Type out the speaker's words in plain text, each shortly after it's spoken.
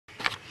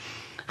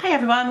Hi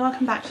everyone,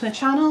 welcome back to the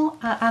channel.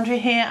 Andrea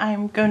here.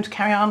 I'm going to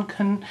carry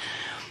on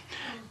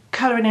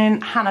colouring in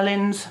Hannah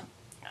Lynn's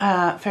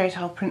Fairy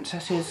Tale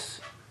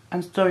Princesses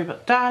and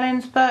Storybook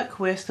Darlings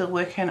book. We're still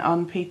working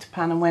on Peter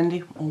Pan and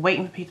Wendy, or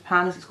waiting for Peter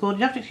Pan as it's called.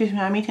 You have to excuse me,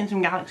 I'm eating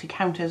some Galaxy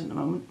Counters at the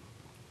moment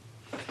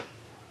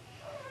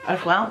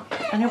as well.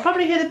 And you'll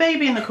probably hear the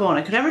baby in the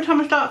corner because every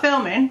time I start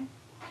filming,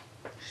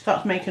 she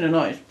starts making a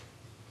noise.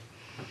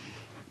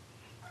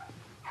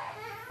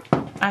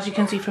 As you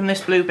can see from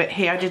this blue bit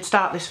here, I did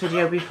start this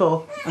video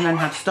before and then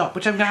had to stop,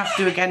 which I'm going to have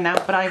to do again now,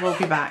 but I will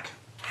be back.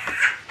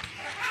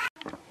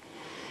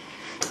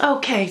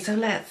 Okay, so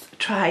let's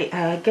try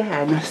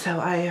again. So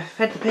I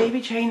fed the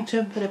baby, changed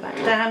her, put her back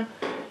down.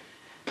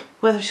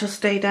 Whether she'll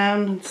stay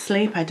down and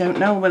sleep, I don't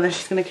know. Whether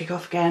she's going to kick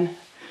off again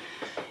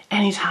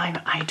anytime,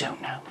 I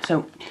don't know.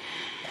 So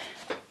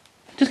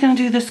just going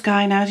to do the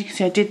sky now. As you can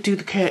see, I did do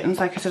the curtains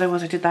like I said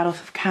I did that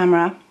off of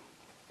camera.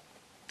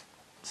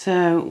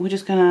 So we're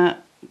just going to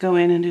go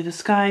in and do the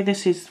sky.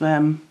 This is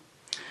something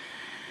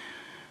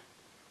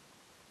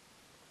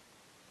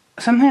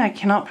I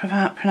cannot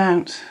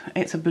pronounce.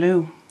 It's a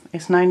blue.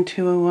 It's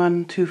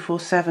 9201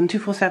 247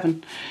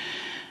 247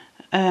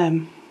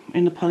 in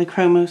the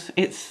polychromos.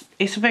 It's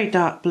a very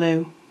dark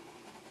blue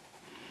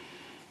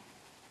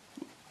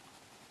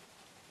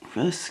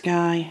for the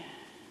sky.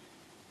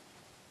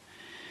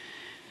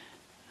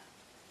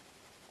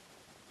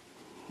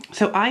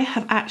 So I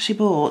have actually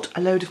bought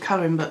a load of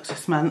colouring books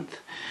this month.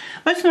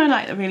 Most of them are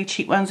like the really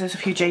cheap ones. There's a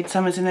few Jade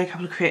Summers in there, a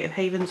couple of Creative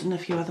Havens and a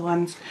few other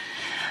ones.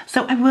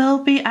 So I will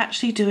be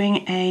actually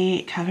doing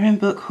a colouring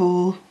book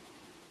haul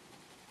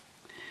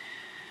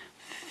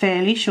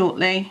fairly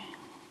shortly.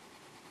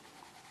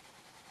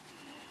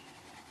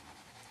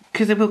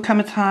 Because there will come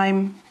a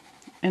time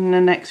in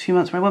the next few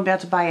months where I won't be able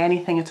to buy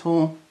anything at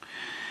all.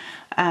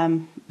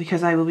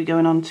 Because I will be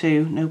going on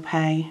to no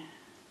pay.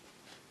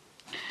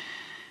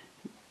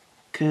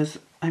 Because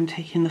I'm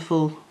taking the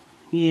full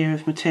year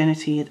of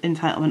maternity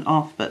entitlement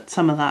off, but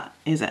some of that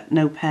is at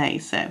no pay,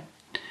 so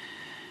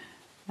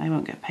I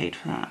won't get paid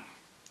for that.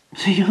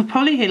 So you'll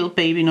probably hear little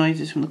baby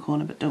noises from the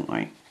corner, but don't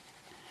worry.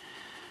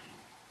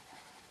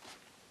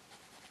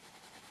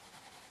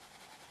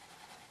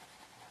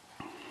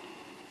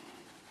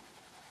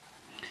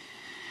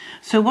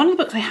 So one of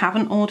the books I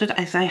haven't ordered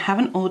is I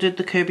haven't ordered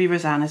the Kirby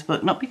Rosanes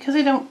book, not because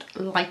I don't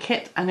like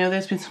it. I know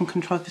there's been some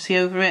controversy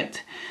over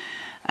it,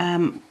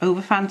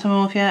 over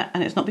Phantomorphia,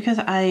 and it's not because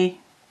of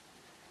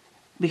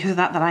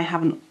that I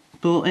haven't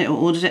bought it or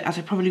ordered it, as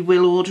I probably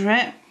will order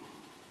it.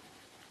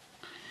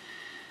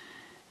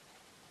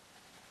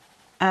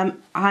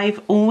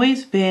 I've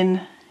always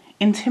been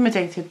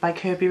intimidated by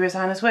Kirby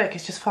Rosanes' work.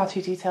 It's just far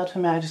too detailed for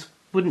me. I just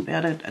wouldn't be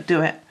able to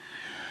do it.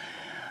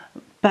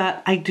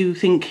 But I do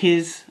think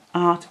his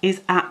art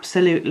is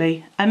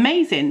absolutely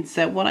amazing.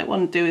 So what I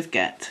want to do is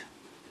get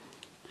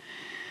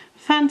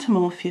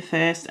Phantomorphia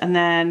first, and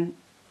then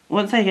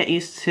once I get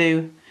used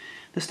to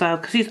the style,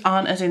 because these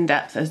aren't as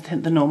in-depth as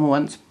the normal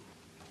ones,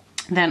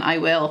 then I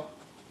will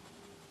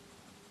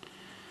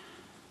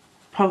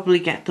probably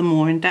get the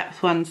more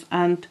in-depth ones.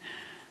 And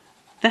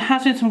there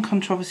has been some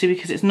controversy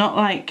because it's not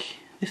like,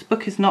 this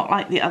book is not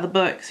like the other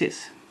books.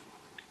 It's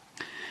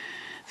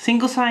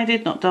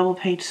single-sided, not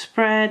double-page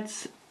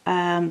spreads.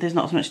 There's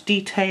not as much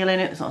detail in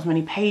it, there's not as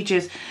many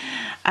pages.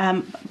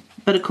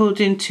 But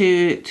according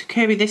to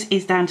Kirby, this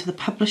is down to the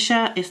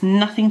publisher. It's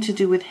nothing to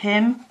do with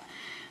him.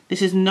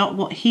 This is not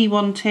what he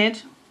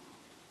wanted.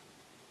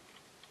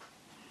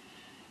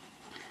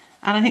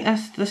 And I think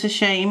that's a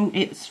shame.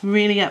 It's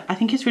really, I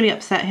think it's really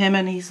upset him,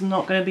 and he's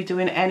not going to be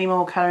doing any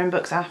more colouring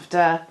books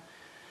after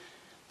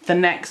the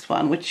next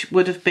one, which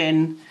would have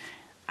been,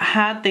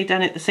 had they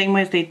done it the same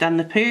way as they'd done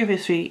the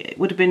previous three, it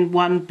would have been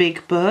one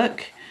big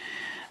book.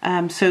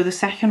 So the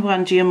second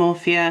one,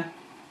 Geomorphia,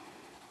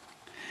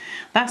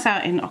 that's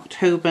out in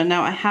October.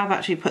 Now I have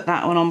actually put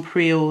that one on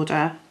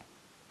pre-order.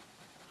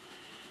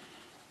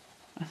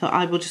 I thought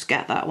I will just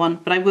get that one,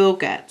 but I will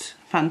get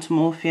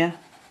Phantomorphia.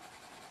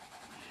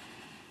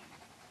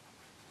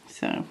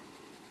 So,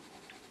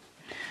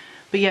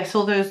 but yes,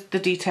 all the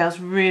details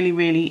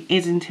really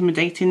is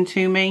intimidating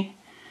to me.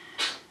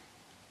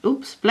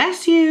 Oops,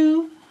 bless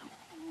you.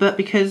 But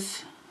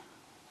because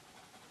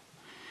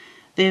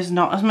there's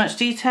not as much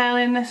detail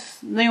in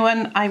this new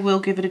one, I will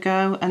give it a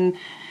go. And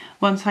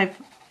once I've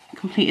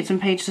completed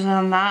some pages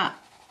on that,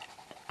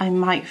 I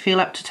might feel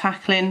up to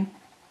tackling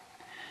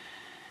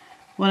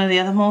one of the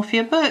other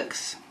Morphia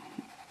books.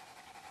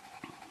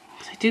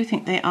 I do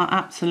think they are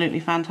absolutely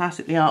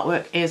fantastic. The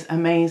artwork is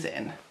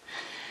amazing.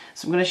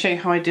 So I'm going to show you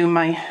how I do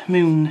my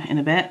moon in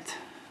a bit.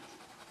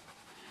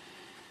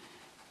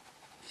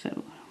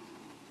 So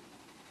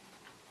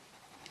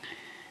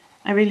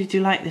I really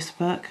do like this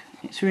book.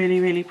 It's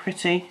really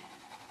pretty.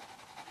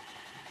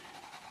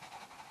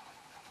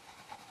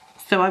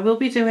 So I will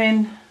be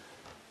doing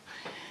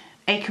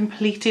a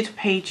completed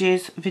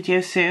pages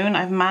video soon.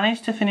 I've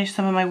managed to finish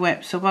some of my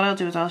whips, so what I'll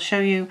do is I'll show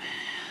you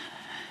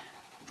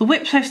the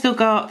whips I've still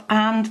got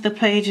and the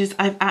pages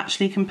I've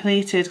actually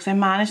completed, because I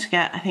managed to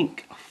get, I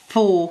think,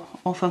 4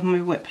 off of my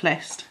whip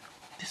list.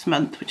 this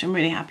month, which I'm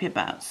really happy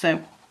about.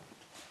 So,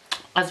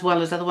 as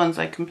well as other ones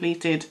I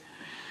completed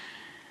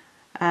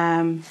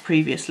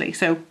previously.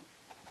 So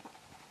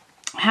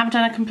I haven't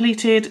done a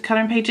completed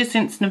colouring pages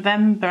since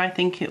November, I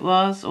think it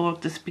was, or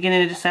the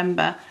beginning of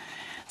December.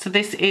 So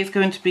this is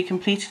going to be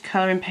completed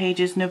colouring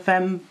pages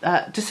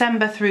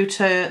December through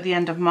to the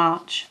end of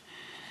March.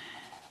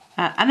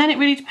 And then it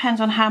really depends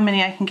on how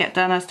many I can get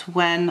done as to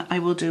when I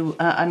will do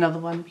another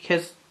one,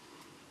 because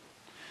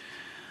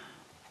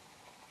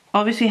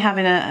obviously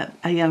having a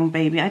young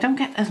baby, I don't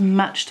get as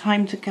much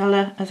time to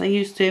colour as I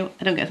used to.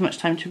 I don't get as much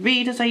time to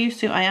read as I used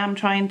to. I am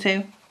trying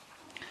to.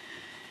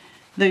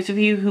 Those of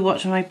you who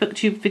watch my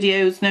booktube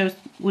videos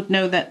would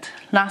know that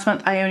last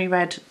month I only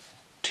read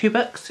 2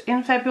 books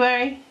in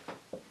February.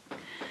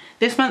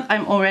 This month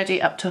I'm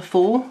already up to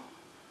 4.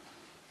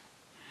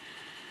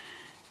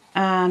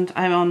 And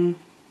I'm on,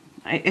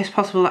 it's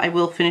possible that I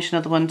will finish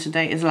another one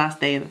today. It's the last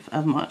day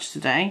of March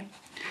today.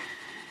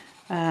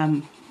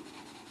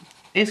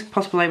 It's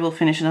possible I will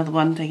finish another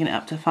one, taking it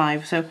up to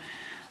 5. So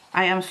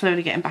I am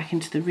slowly getting back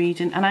into the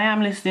reading, and I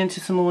am listening to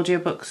some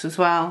audiobooks as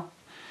well.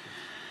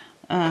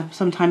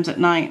 Sometimes at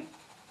night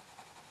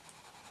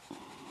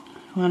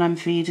when I'm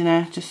feeding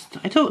her.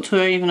 I talk to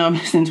her even though I'm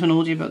listening to an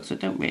audiobook, so I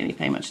don't really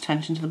pay much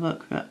attention to the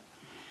book, but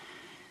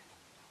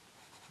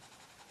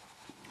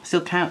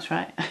still counts,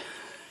 right?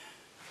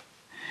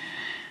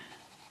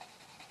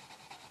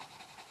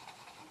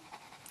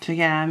 So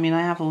yeah, I mean,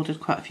 I have ordered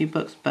quite a few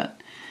books,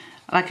 but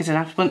like I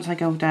said, once I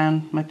go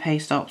down, my pay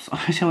stops.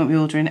 I won't be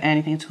ordering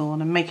anything at all,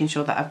 and I'm making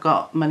sure that I've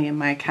got money in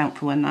my account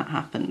for when that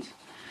happens.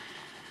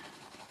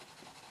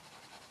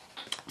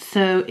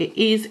 So it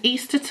is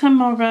Easter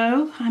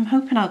tomorrow. I'm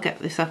hoping I'll get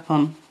this up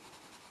on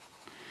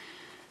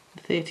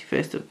the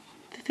 31st of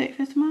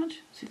March?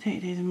 Is it 30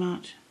 days in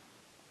March?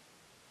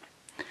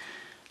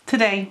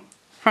 Today,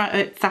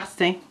 Friday,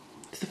 Saturday.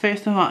 It's the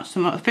 1st of March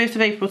tomorrow, the 1st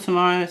of April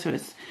tomorrow, so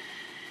it's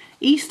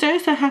Easter,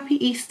 so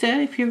happy Easter.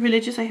 If you're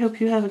religious, I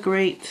hope you have a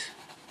great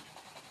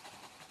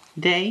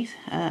day.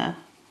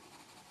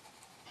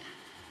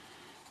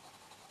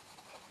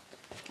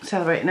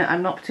 Celebrating it.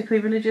 I'm not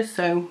particularly religious,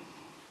 so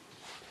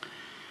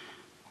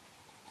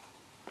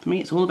for me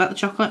it's all about the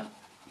chocolate.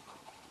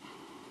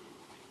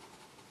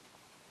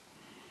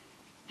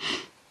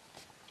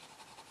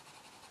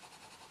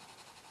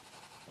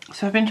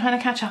 So I've been trying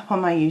to catch up on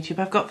my YouTube.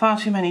 I've got far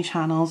too many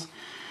channels.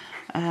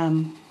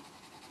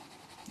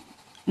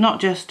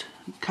 Not just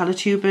colour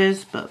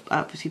tubers, but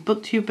obviously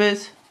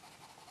booktubers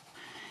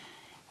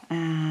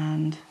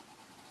and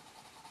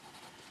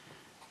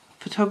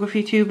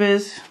photography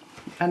tubers,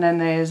 and then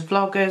there's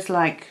vloggers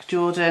like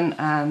Jordan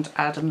and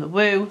Adam the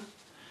Woo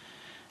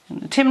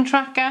and the Tim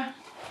Tracker,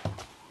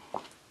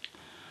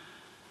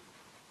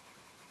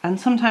 and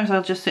sometimes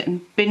I'll just sit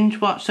and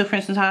binge watch. So for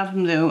instance,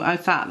 Adam the Woo, I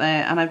sat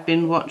there and I've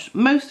binge watched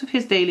most of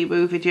his Daily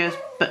Woo videos,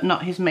 but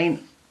not his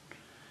main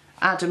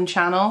Adam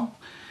channel.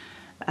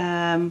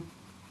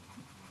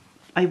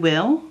 I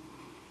will.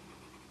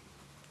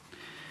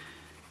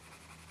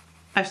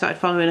 I've started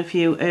following a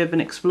few urban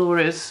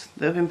explorers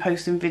that have been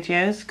posting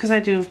videos, because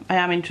I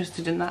am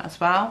interested in that as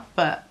well,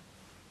 but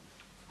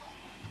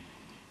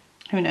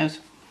who knows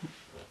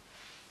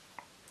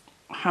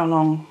how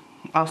long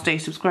I'll stay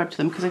subscribed to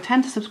them, because I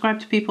tend to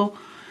subscribe to people,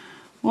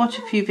 watch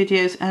a few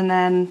videos and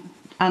then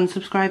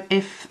unsubscribe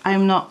if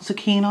I'm not so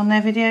keen on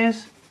their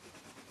videos.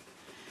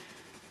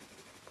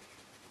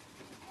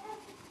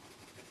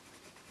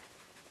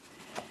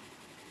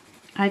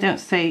 I don't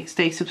stay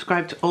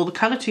subscribed to all the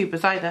colour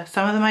tubers either.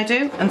 Some of them I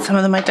do and some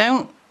of them I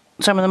don't.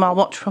 Some of them I'll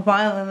watch for a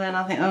while and then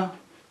I'll think, oh,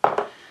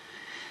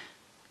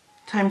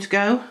 time to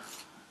go.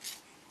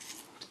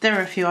 There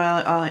are a few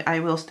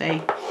I will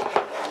stay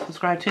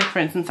subscribed to. For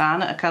instance,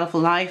 Anne at A Colourful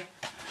Life.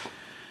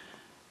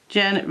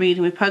 Jen at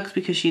Reading with Pugs,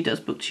 because she does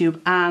booktube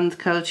and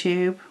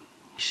colourtube.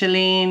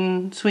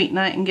 Shalene, Sweet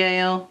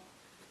Nightingale.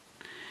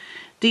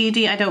 Dee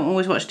Dee, I don't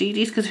always watch Dee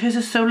Dee's because hers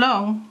is so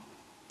long,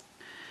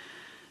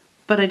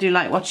 but I do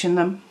like watching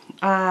them.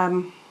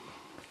 And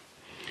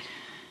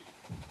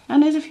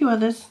there's a few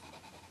others.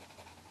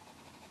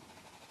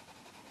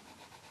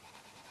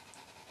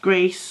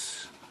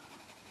 Grace.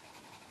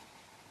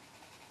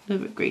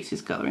 Live at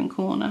Grace's Colouring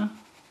Corner.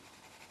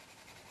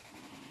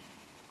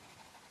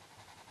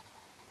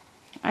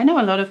 I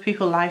know a lot of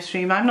people live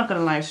stream. I'm not going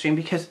to live stream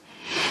because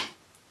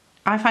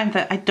I find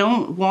that I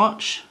don't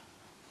watch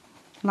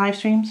live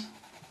streams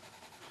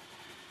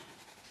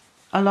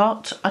a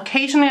lot.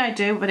 Occasionally I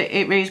do, but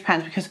it really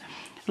depends, because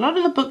a lot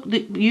of the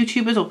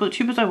YouTubers or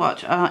booktubers I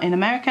watch are in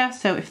America,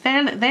 so if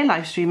they're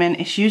live streaming,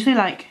 it's usually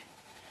like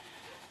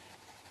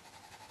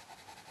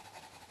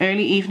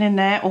early evening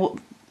there,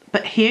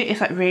 but here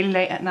it's like really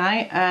late at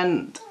night,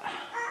 and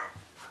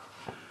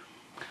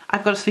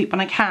I've got to sleep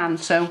when I can,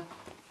 so.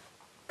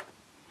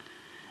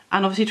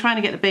 And obviously trying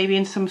to get the baby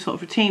into some sort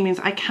of routine means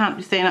I can't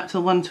be staying up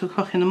till 1, 2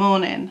 o'clock in the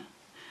morning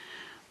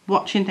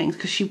watching things,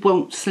 because she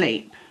won't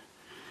sleep.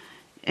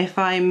 If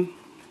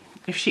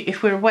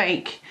we're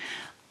awake,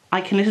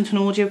 I can listen to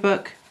an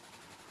audiobook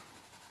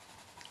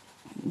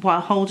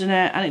while holding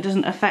her, and it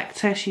doesn't affect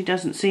her. She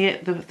doesn't see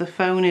it. The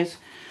phone is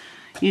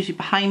usually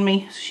behind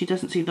me, so she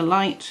doesn't see the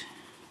light.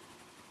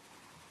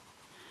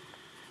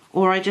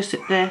 Or I just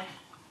sit there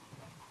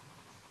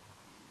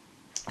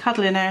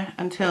cuddling her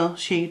until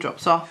she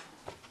drops off.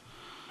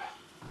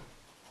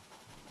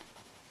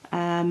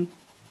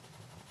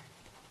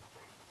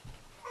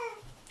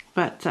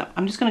 But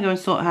I'm just going to go and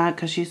sort her out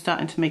because she's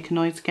starting to make a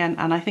noise again,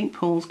 and I think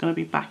Paul's going to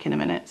be back in a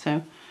minute,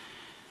 so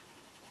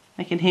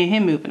I can hear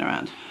him moving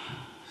around.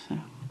 So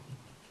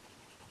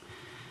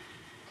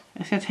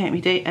it's going to take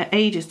me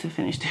ages to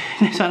finish doing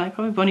this one. I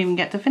probably won't even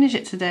get to finish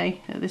it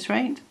today at this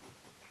rate,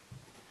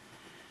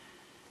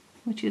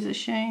 which is a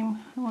shame.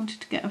 I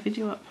wanted to get a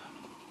video up.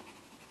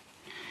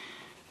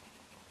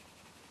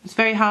 It's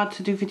very hard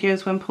to do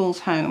videos when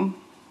Paul's home.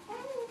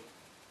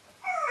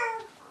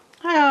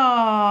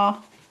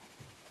 Oh.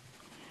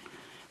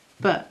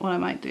 But what I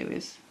might do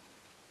is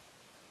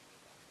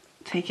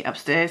take it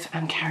upstairs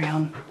and carry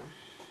on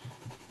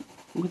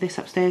with this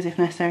upstairs if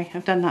necessary.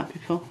 I've done that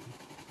before.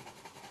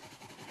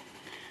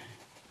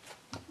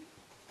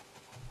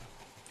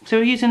 So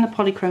we're using the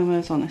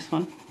polychromos on this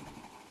one.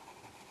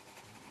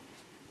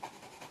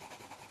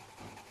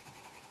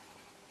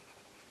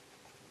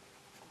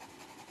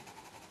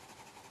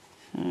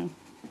 So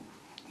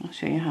I'll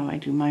show you how I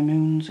do my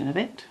moons in a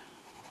bit.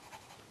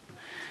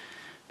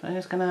 But I'm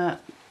just gonna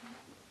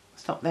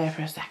stop there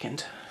for a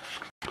second.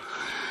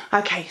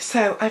 Okay,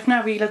 so I've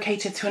now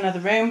relocated to another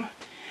room,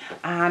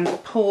 and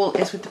Paul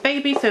is with the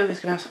baby, so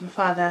he's gonna have some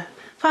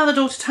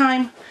father-daughter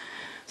time,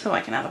 so I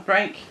can have a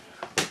break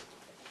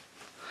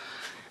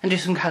and do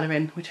some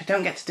colouring, which I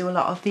don't get to do a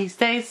lot of these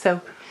days.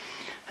 So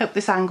hope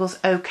this angle's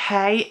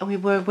okay. We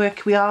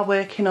are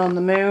working on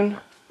the moon.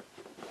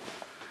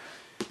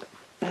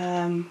 So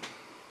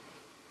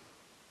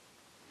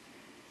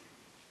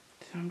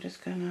I'm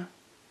just gonna,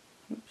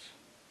 oops,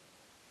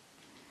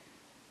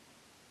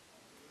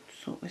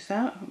 sort this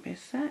out. Won't be a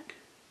sec.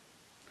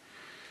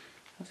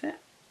 That's it.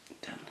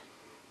 Done.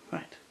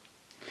 Right.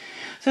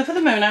 So for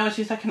the moon, I always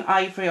use like an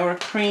ivory or a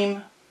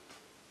cream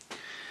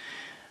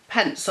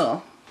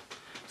pencil.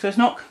 So it's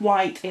not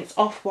white, it's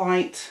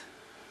off-white.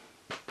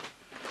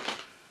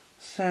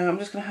 So I'm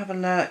just going to have a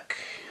look.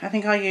 I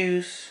think I'll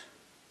use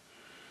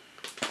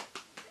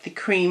the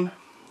cream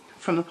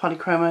from the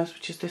Polychromos,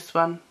 which is this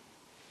one.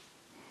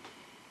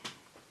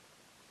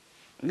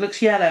 It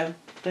looks yellow,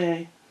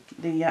 the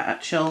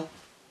actual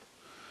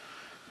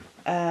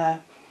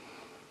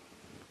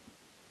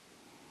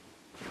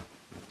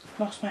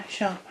lost my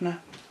sharpener.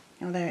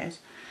 Oh, there it is.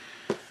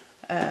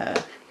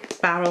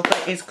 Barrel, but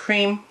it is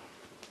cream.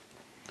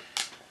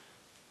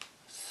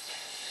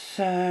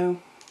 So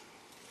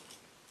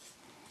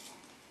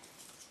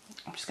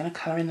I'm just going to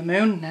colour in the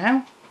moon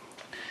now.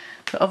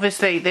 But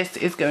obviously this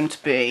is going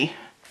to be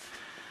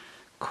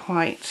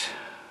quite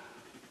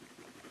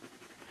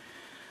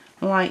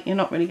light. You're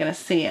not really going to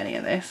see any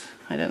of this,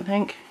 I don't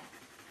think.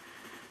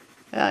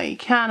 You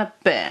can a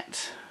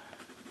bit.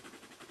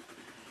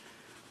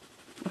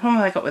 The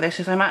problem I got with this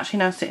is I'm actually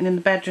now sitting in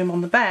the bedroom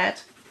on the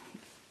bed,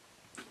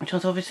 which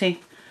was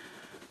obviously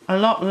a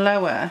lot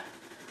lower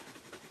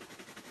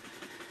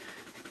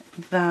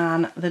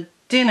than the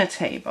dinner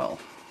table,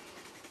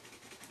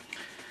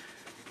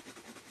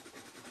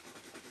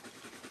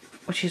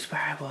 which is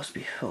where I was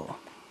before.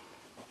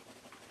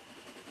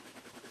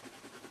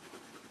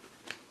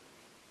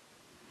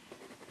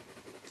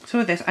 So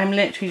with this, I'm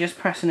literally just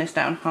pressing this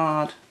down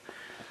hard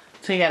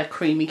so you get a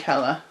creamy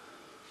colour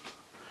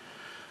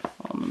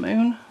on the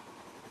moon.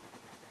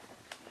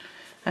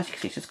 As you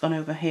can see, it's just gone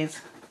over his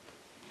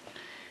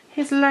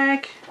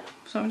leg.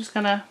 So I'm just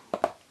gonna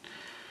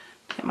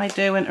get my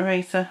Derwent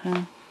eraser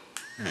and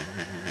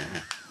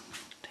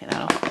take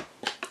that off.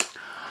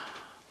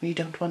 We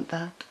don't want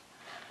that.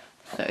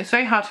 So it's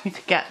very hard for me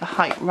to get the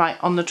height right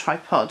on the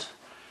tripod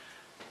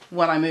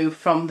when I move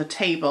from the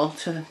table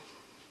to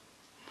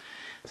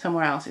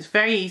somewhere else. It's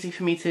very easy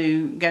for me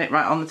to get it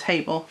right on the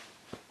table,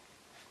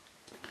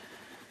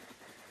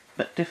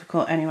 but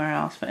difficult anywhere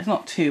else, but it's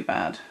not too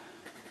bad.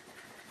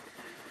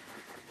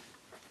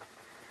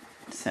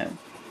 So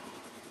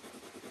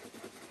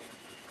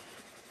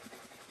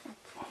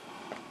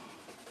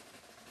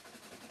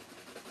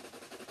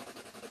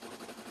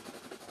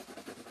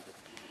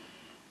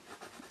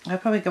I'll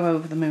probably go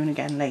over the moon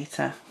again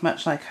later,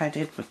 much like I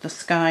did with the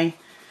sky,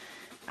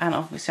 and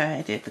obviously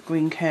I did the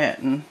green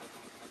curtain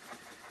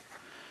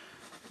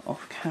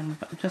off camera,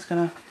 but I'm just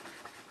gonna,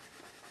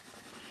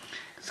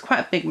 it's quite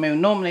a big moon.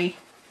 Normally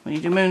when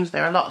you do moons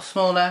they're a lot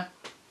smaller,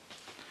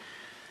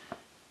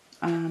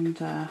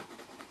 and I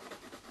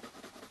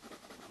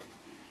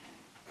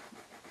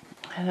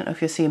don't know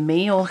if you're seeing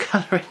me all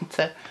colouring,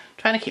 so I'm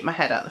trying to keep my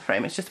head out of the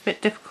frame. It's just a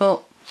bit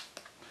difficult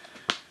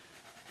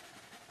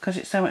because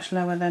it's so much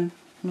lower than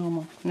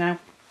normal. Now,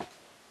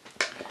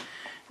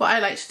 what I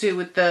like to do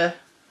with the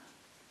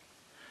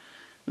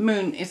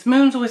moon is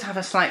moons always have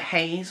a slight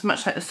haze,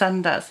 much like the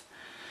sun does.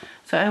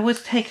 So I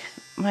always take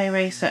my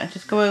eraser and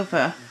just go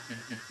over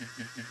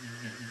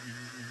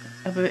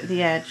a bit of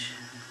the edge,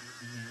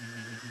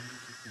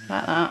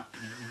 like that.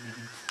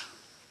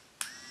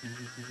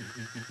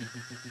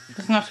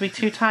 Doesn't have to be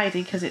too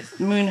tidy because it's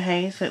moon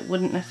haze, so it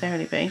wouldn't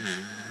necessarily be.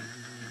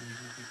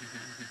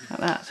 Like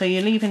that. So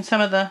you're leaving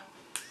some of the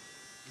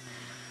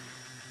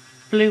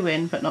blue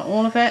in, but not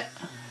all of it.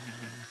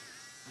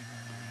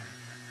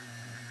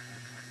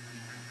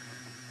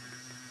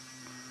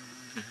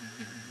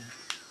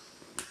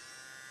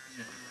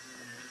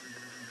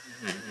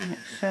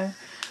 So, and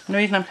the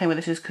reason I'm playing with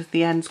this is because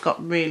the end's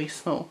got really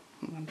small.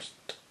 I'm just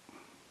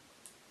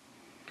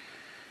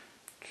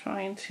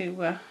trying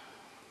to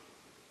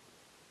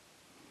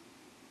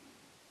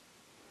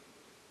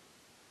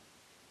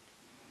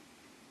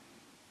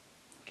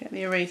get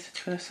the eraser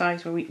to the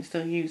size where we can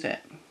still use it.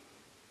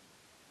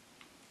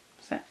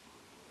 So.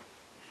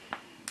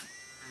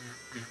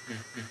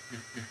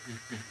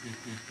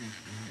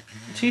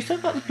 So you've still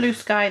got the blue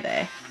sky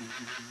there,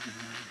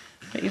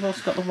 but you've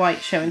also got the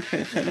white showing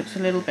through, so it looks a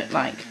little bit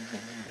like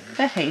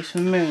the haze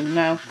from the moon.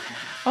 Now,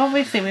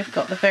 obviously we've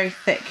got the very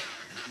thick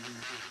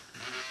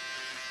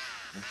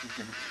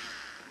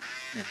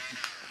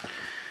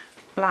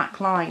black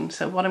line,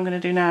 so what I'm going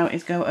to do now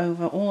is go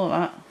over all of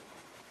that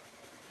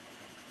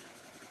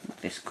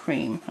with this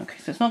cream. Okay,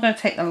 so it's not going to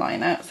take the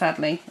line out,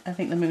 sadly. I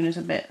think the moon is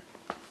a bit...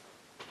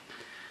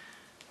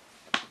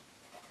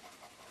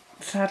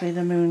 Sadly,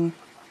 the moon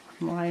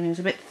line is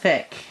a bit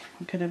thick.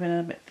 It could have been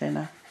a bit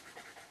thinner.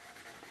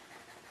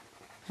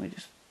 We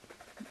just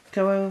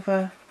go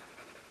over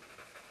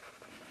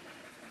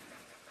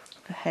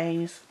the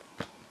haze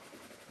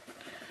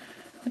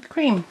with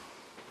cream.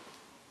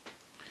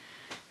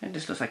 It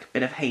just looks like a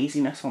bit of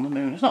haziness on the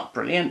moon. It's not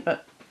brilliant,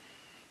 but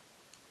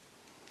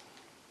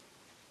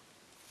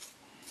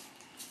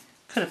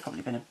could have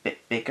probably been a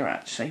bit bigger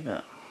actually,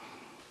 but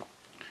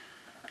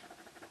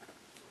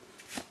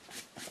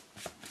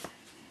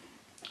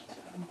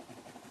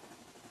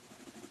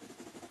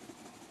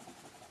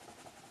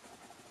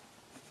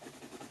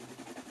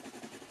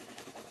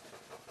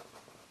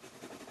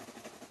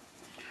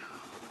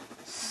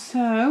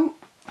so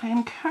I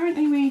am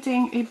currently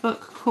reading a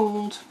book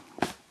called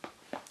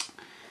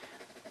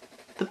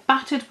The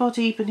Battered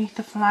Body Beneath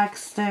the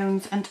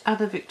Flagstones and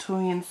Other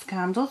Victorian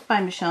Scandals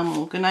by Michelle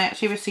Morgan. I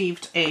actually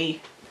received a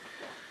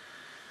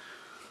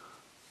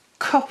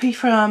copy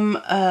from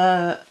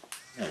the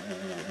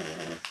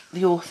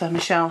author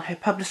Michelle, her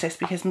publicist,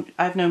 because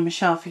I've known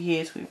Michelle for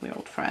years. We're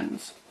old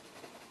friends.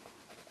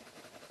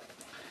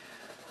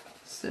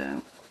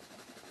 So,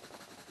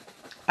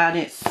 and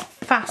it's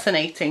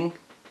fascinating,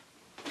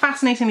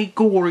 fascinatingly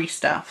gory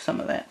stuff, some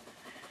of it.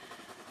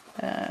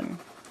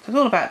 It's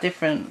all about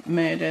different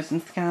murders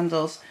and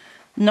scandals,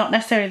 not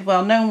necessarily the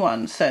well-known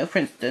ones. So, for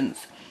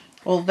instance,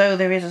 although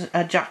there is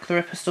a Jack the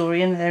Ripper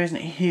story in there isn't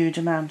a huge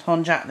amount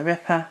on Jack the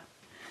Ripper.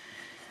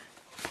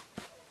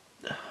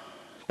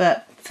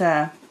 But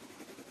there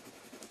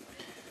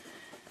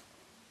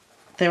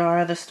are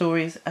other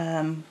stories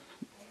from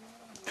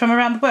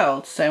around the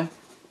world, so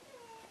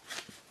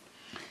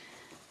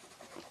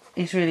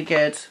it's really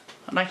good.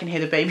 And I can hear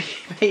the baby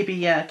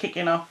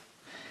kicking off.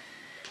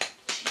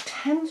 She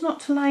tends not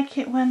to like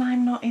it when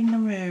I'm not in the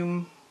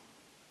room.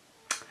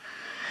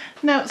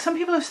 Now, some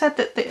people have said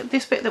that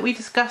this bit that we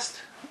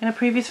discussed in a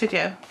previous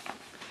video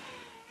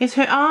is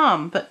her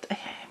arm, but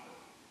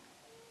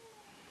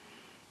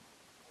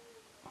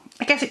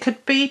I guess it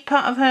could be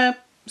part of her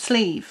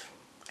sleeve,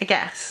 I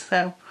guess.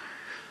 So,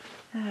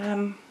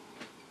 I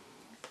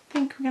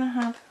think we're going to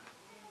have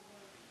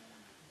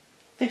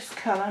this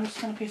colour. I'm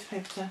just going to piece of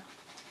paper to...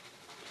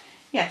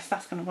 Yes,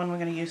 that's the one we're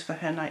going to use for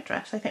her night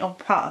dress, I think, or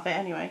part of it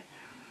anyway.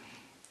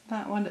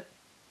 That one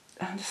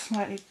and a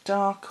slightly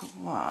darker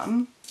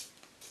one.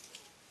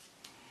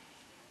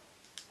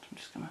 I'm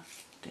just going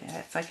to do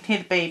it so I can hear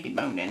the baby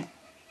moaning.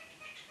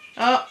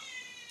 Oh,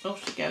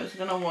 off she goes. I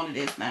don't know what it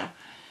is now.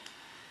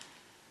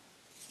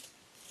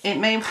 It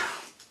may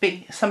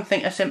be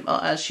something as simple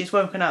as she's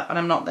woken up and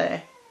I'm not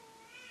there.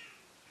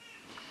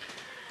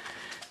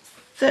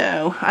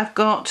 So I've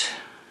got,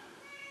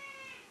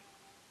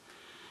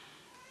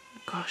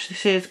 gosh,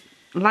 this is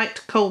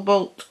light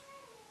cobalt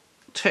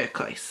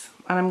turquoise,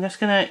 and I'm just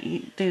gonna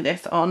do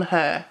this on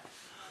her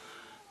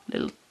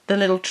the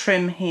little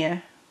trim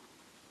here.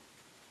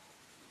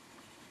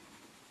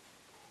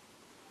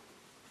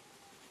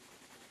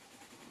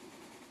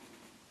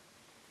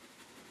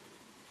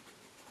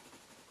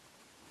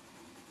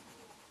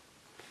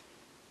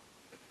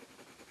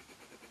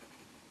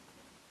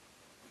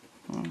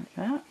 Like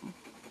that.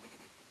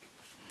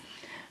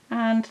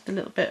 And the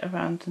little bit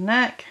around the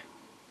neck.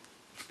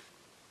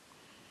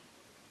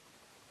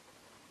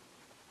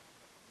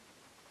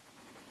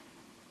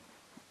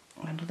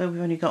 And although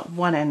we've only got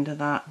one end of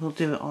that, we'll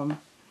do it on...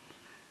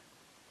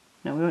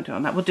 No, we won't do it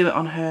on that. We'll do it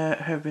on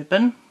her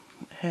ribbon.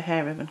 Her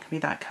hair ribbon can be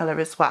that colour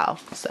as well.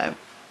 So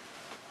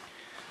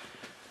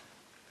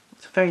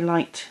it's a very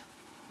light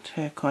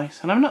turquoise.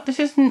 And I'm not... This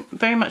isn't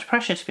very much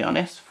pressure, to be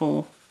honest,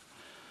 for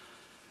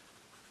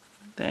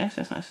this.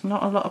 It's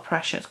not a lot of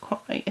pressure. It's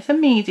quite... It's a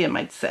medium,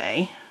 I'd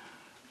say.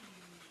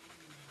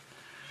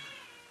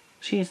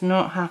 She is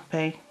not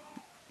happy.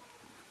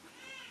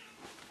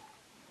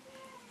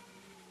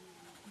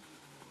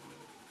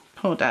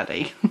 Poor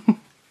Daddy.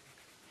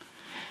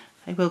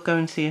 I will go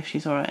and see if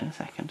she's alright in a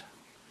second.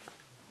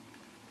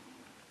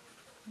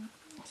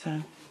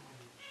 So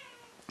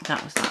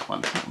that was that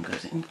one. That one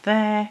goes in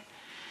there.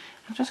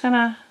 I'm just going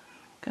to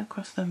go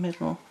across the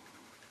middle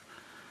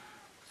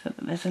so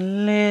that there's a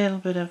little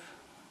bit of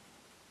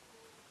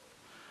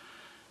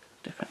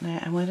different there,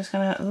 and we're just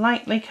going to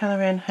lightly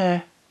colour in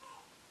her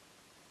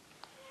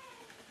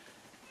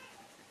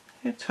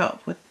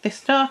top with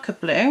this darker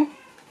blue,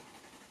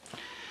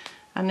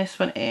 and this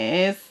one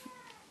is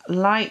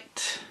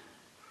light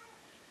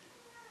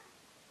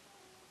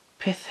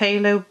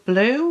phthalo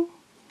blue.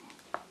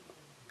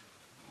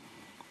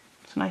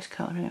 It's a nice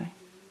colour anyway.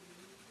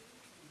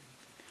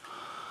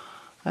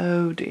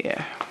 Oh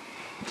dear.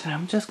 So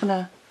I'm just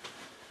gonna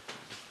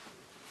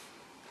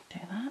do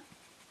that.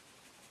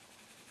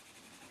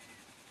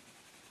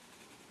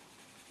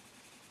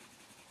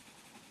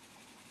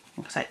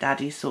 Looks like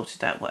Daddy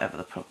sorted out whatever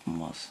the problem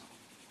was.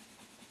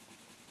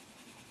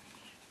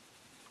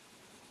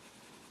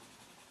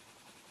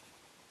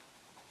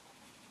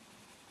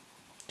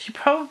 She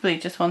probably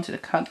just wanted a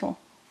cuddle.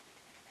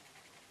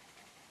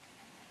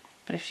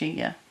 But if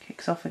she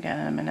kicks off again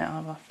in a minute,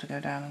 I'll have to go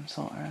down and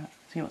sort her out,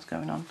 see what's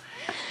going on.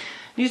 I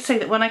need to say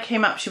that when I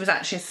came up, she was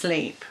actually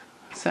asleep.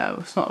 So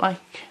it's not like...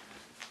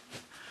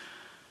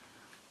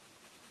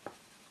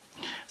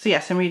 So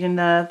yes, I'm reading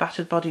The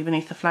Battered Body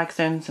Beneath the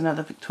Flagstones and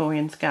Other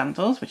Victorian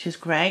Scandals, which is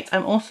great.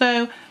 I'm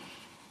also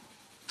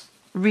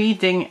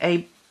reading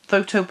a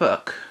photo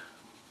book.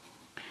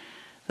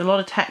 There's a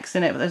lot of text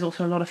in it, but there's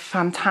also a lot of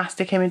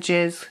fantastic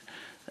images.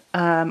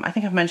 I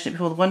think I've mentioned it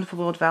before, The Wonderful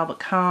World of Albert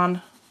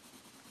Kahn.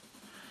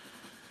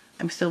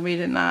 I'm still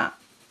reading that,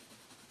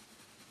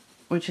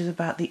 which is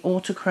about the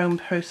autochrome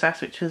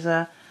process, which was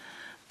a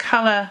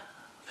colour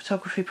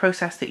photography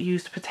process that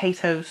used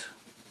potatoes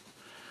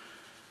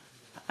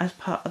as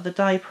part of the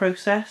dye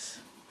process.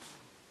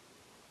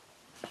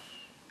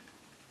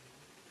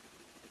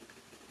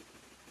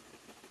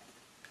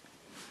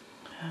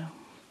 I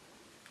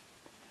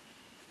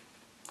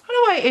don't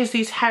know why it is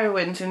these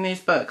heroines in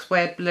these books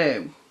wear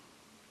blue.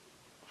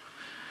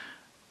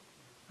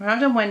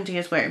 Miranda and Wendy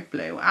is wearing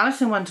blue.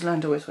 Alice in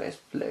Wonderland always wears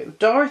blue.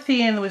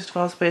 Dorothy in The Wizard of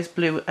Oz wears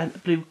blue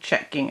and blue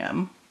check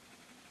gingham.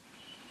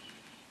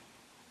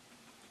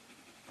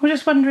 I'm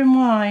just wondering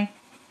why.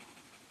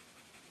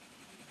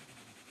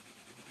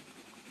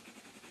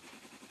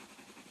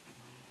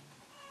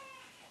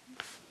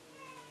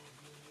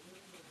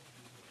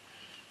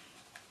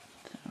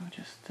 So I'll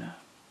just do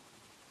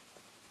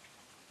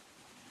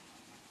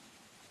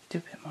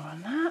a bit more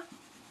on that.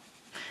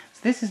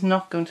 This is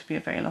not going to be a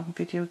very long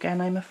video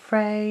again, I'm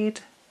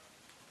afraid.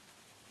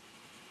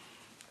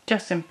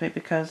 Just simply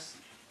because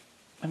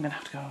I'm going to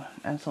have to go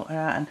and sort her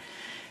out. And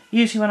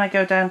usually when I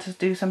go down to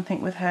do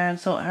something with her and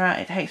sort her out,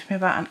 it takes me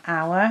about an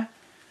hour.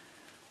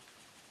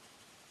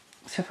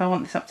 So if I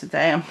want this up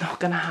today, I'm not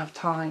going to have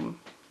time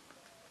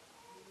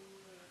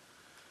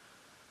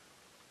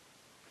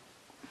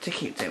to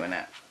keep doing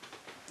it.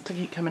 To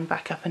keep coming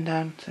back up and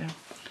down. So,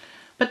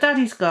 but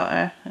Daddy's got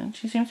her and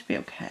she seems to be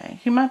okay.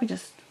 She might be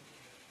just...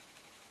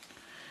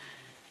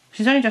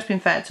 She's only just been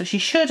fed, so she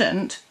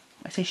shouldn't,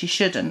 I say she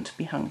shouldn't,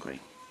 be hungry.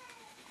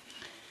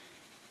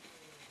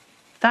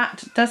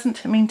 That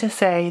doesn't mean to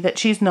say that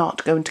she's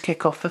not going to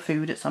kick off for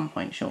food at some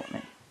point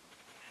shortly.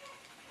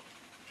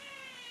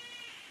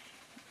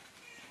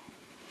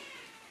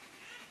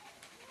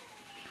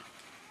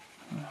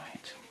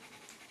 Right.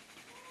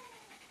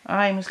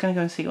 I'm just going to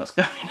go and see what's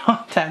going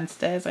on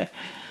downstairs. I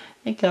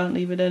can't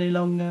leave it any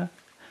longer.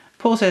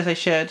 Paul says I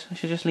should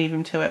just leave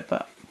him to it,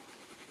 but...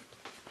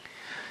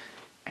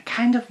 I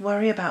kind of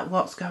worry about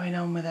what's going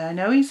on with her. I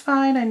know he's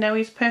fine, I know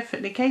he's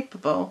perfectly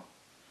capable,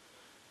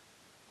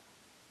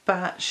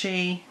 but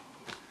she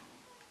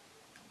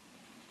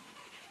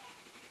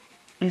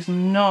is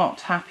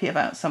not happy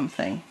about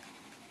something.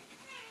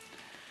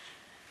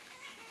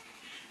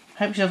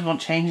 I hope she doesn't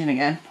want changing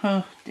again.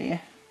 Oh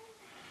dear.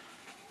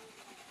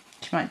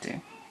 She might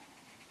do.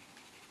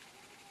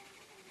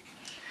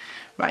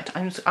 Right,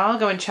 I'll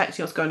go and check,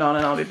 see what's going on,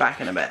 and I'll be back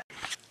in a bit.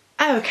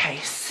 Okay,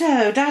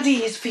 so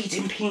Daddy is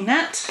feeding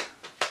Peanut.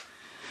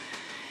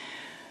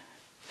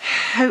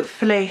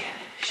 Hopefully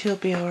she'll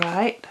be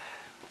alright.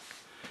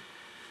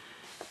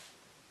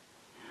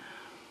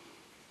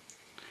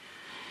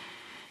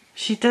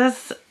 She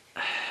does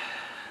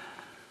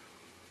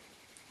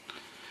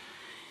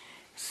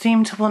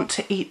seem to want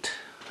to eat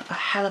a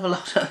hell of a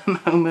lot at the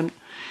moment,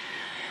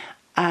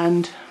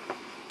 and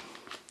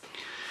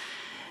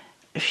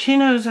if she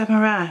knows I'm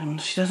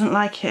around, she doesn't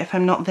like it if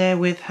I'm not there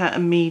with her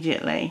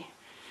immediately.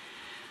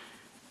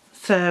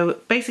 So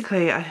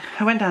basically I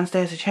went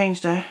downstairs, I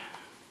changed her.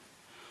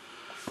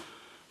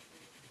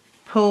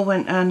 Paul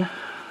went and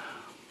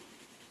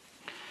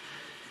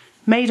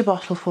made a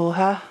bottle for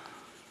her,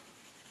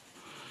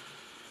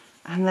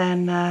 and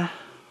then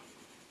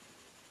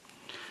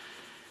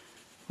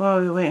while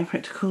we were waiting for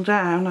it to cool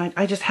down,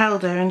 I just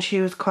held her and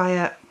she was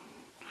quiet.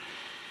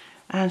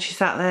 And she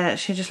sat there,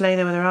 she just lay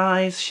there with her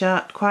eyes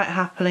shut, quite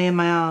happily in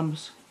my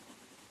arms.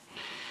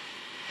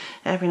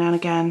 Every now and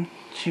again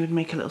she would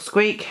make a little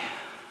squeak,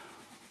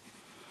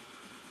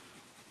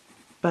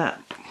 but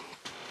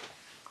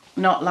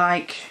not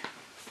like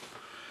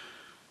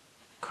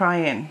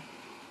crying.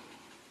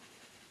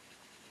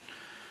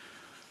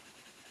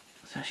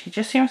 So she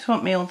just seems to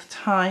want me all the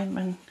time.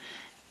 And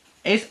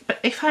but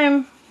if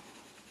I'm,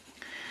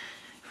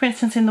 for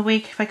instance, in the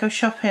week, if I go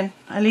shopping,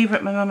 I leave her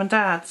at my mum and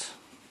dad's,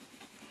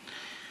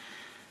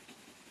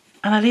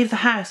 and I leave the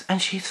house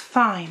and she's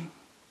fine.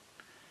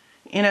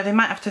 You know, they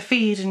might have to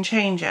feed and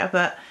change her,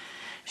 but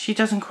she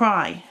doesn't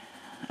cry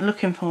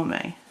looking for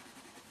me.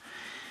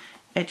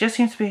 It just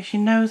seems to be she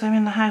knows I'm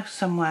in the house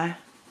somewhere,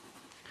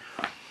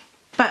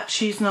 but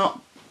she's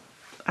not,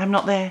 I'm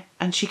not there,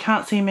 and she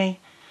can't see me,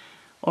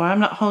 or I'm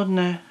not holding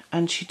her,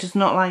 and she does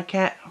not like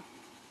it.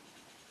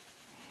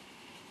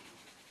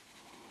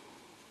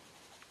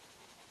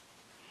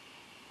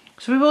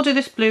 So we will do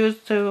this blue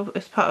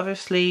as part of her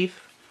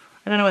sleeve.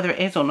 I don't know whether it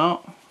is or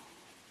not.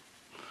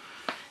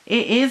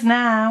 It is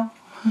now.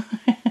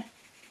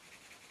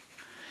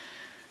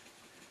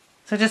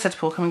 So I just said to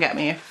Paul, come and get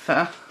me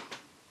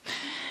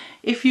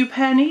if you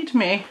pair need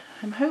me.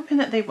 I'm hoping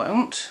that they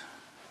won't,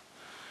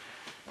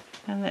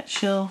 and that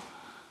she'll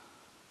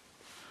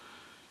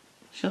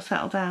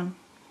settle down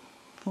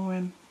for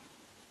him.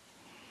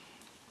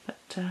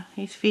 But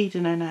he's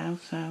feeding her now,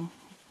 so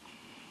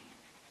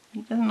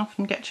he doesn't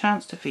often get a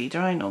chance to feed her.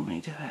 I normally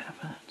do it,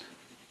 but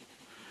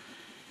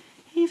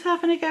he's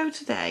having a go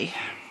today.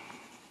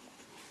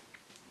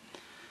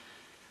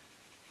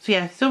 So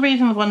yeah, still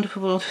reading The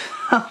Wonderful World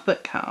of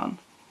Albert Kahn.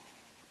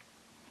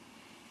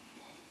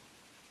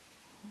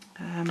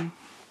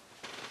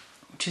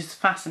 Which is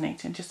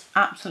fascinating, just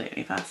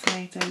absolutely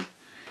fascinating.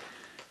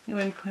 Go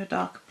in for a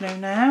dark blue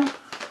now,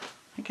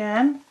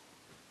 again.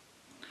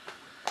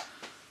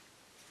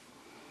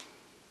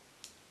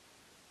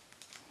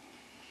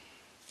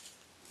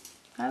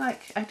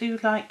 I do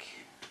like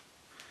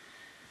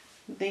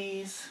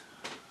these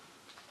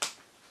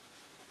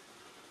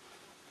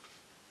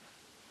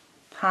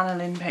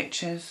paneling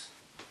pictures.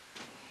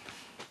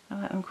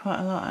 I like them quite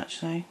a lot,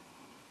 actually.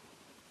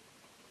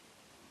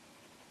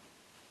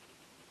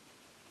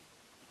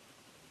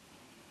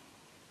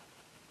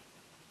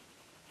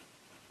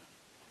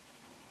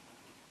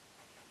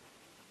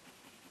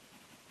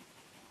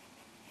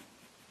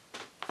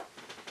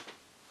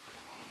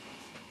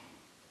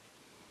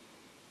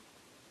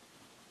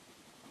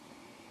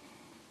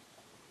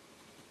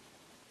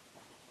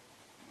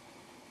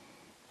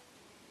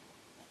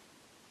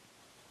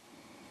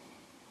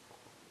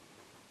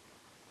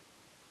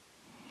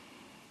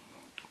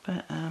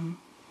 But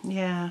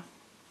yeah,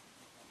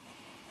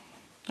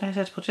 I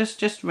said, well,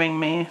 just ring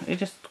me,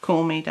 just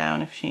call me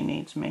down if she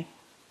needs me.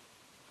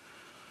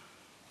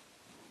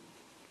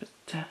 But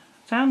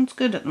sounds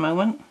good at the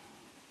moment.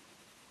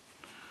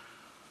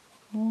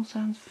 All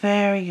sounds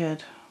very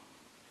good.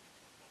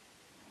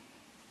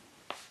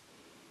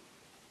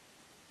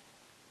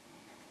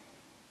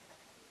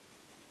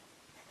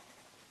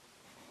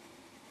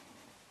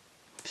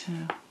 So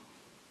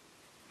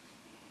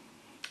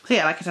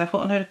yeah, like I said, I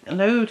bought a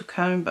load of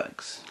comic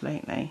books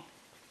lately.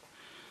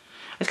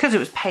 It's because it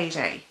was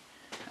payday.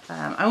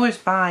 I always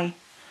buy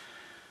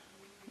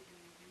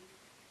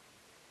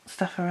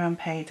stuff around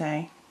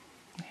payday.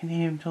 I can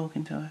hear him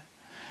talking to her,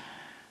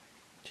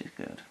 which is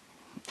good.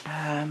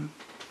 And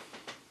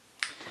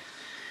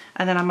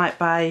then I might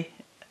buy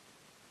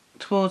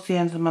towards the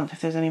end of the month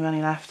if there's any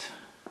money left,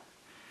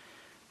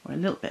 or a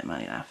little bit of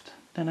money left,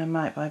 then I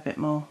might buy a bit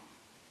more.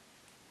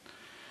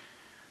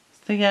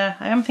 So yeah,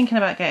 I am thinking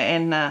about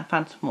getting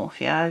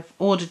Phantomorphia. I've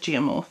ordered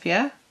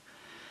Geomorphia.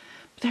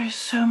 But there are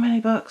so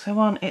many books I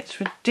want. It's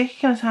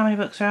ridiculous how many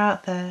books are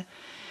out there.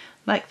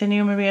 Like the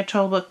new Maria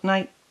Troll book,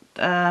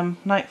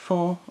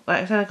 Nightfall.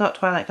 Like I said, I got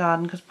Twilight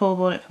Garden because Paul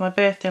bought it for my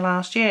birthday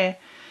last year.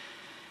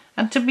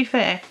 And to be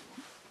fair,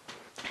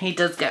 he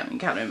does get me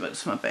colouring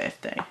books for my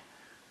birthday.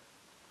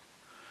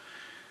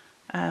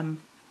 And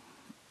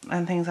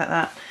things like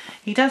that.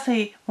 He does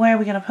say, where are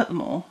we going to put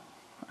them all?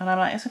 And I'm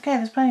like, it's okay,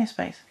 there's plenty of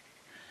space.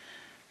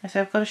 I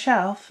said, I've got a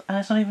shelf and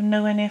it's not even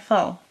nowhere near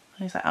full.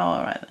 And he's like, oh,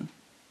 alright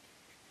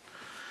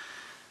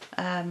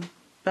then.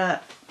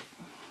 But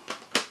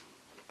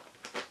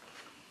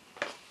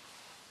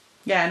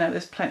yeah, no,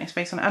 there's plenty of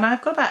space on it. And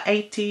I've got about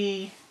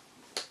 80,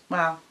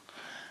 well,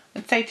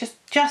 I'd say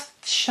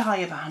just shy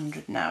of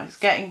 100 now. It's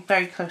getting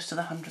very close to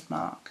the 100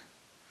 mark.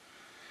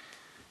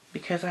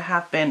 Because I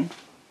have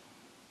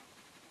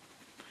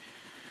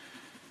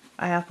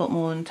bought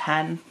more than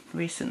 10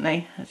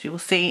 recently, as you will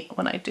see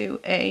when I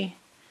do a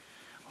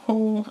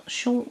haul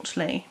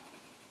shortly.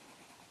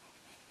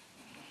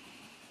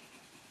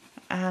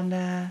 And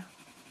I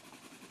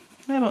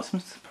bought some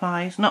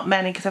supplies, not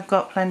many because I've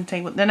got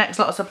plenty. The next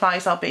lot of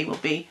supplies will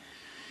be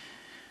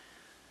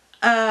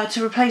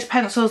to replace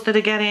pencils that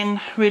are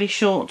getting really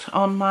short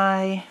on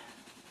my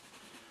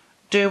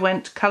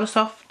Derwent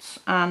Colorsofts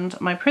and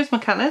my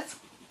Prismacolors.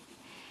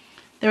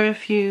 There are a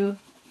few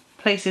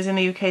places in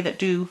the UK that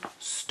do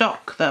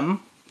stock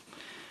them,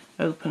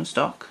 open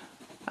stock,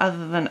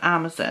 other than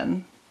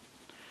Amazon.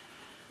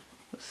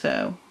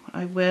 So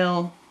I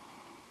will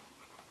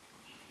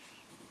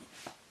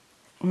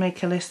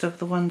make a list of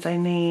the ones I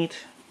need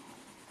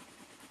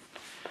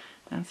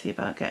and see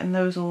about getting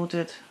those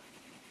ordered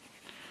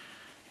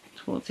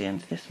towards the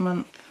end of this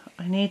month.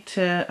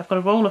 I've got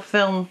a roll of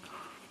film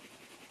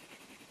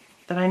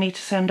that I need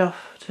to send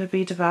off to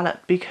be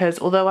developed, because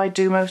although I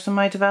do most of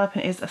my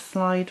developing is a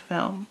slide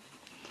film,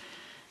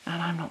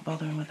 and I'm not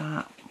bothering with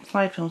that.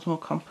 Slide film's more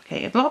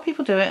complicated. A lot of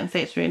people do it and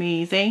say it's really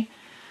easy.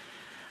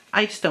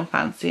 I just don't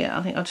fancy it.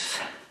 I think I'll just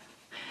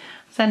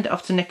send it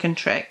off to Nick and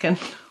Trick and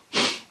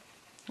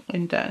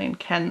down in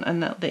Kent,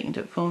 and they can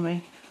do it for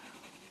me.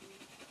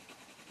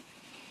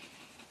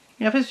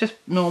 Yeah, if it's just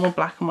normal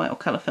black and white or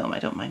colour film, I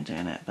don't mind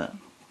doing it, but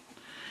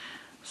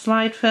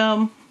slide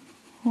film,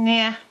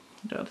 yeah,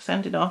 I'd rather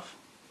send it off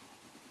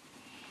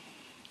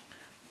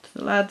to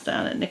the lads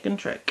down at Nick and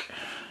Trick.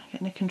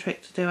 Get Nick and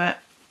Trick to do it.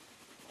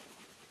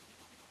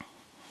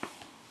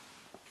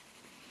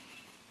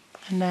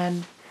 And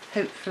then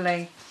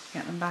hopefully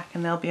get them back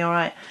and they'll be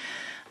alright.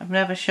 I've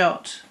never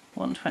shot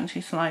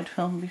 120 slide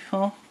film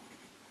before.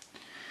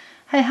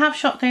 I have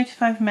shot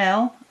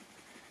 35mm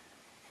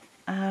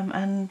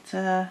and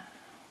a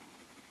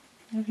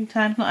few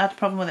times, not had a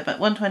problem with it, but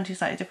 120 is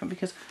slightly different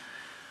because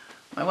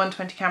my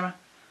 120 camera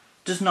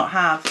does not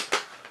have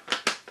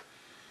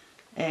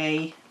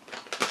a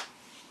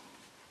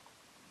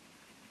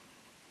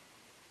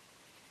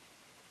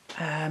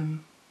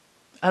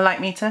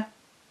light meter.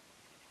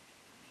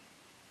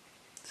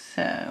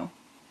 So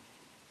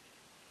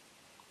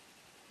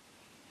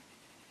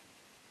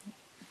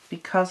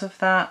because of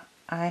that,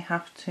 I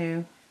have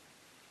to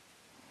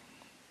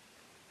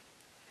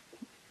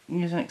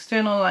use an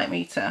external light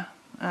meter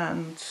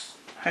and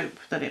hope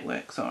that it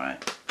works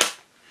alright.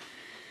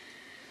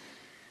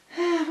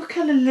 What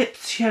colour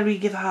lips shall we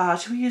give her?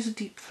 Shall we use a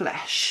deep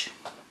flesh?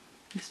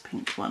 This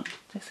pink one.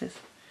 This is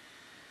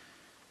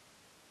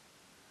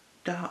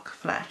dark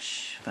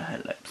flesh for her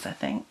lips, I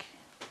think.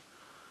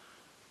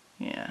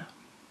 Yeah.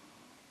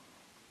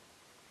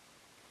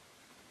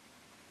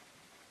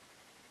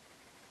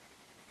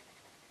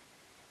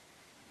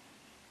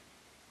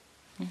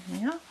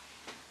 Yeah.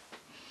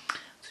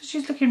 So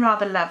she's looking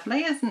rather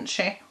lovely, isn't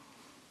she?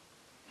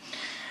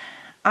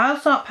 I'll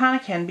start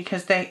panicking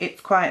because it's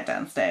quiet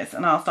downstairs,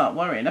 and I'll start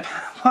worrying about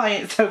why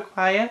it's so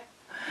quiet.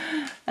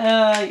 So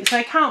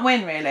I can't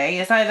win really.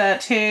 It's either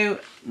too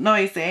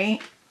noisy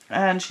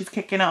and she's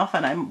kicking off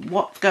and I'm,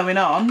 what's going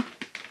on?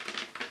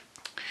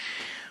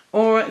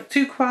 Or it's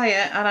too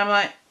quiet and I'm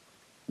like,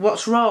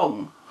 what's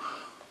wrong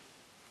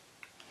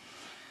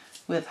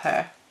with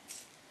her?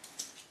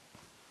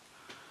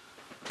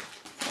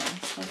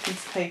 So I've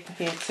this paper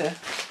here to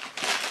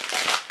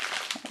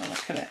have a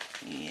look at it.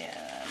 Yeah.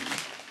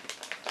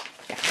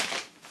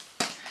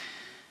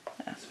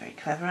 That's very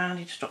clever, and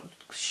you just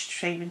dropped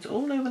shavings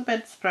all over the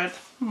bedspread.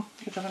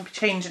 Good job, I'll be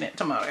changing it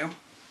tomorrow.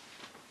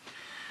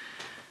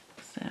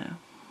 So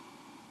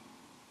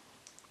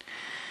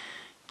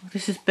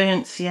this is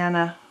burnt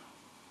sienna.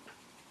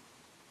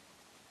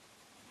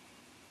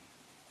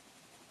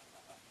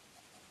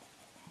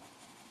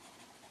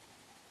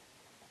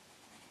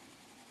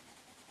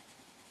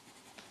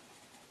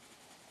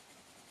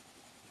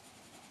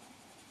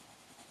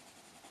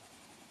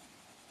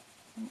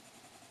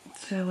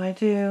 So I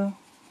do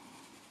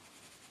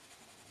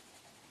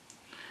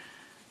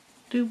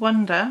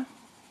wonder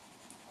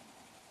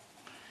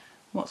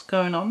what's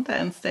going on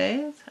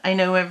downstairs. I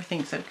know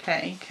everything's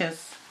okay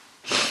because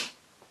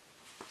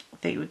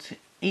Paul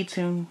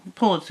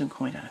would soon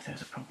call me down if there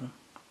was a problem.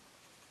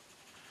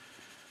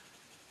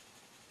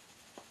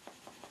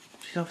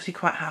 She's obviously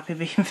quite happy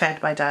being fed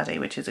by Daddy,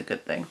 which is a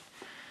good thing.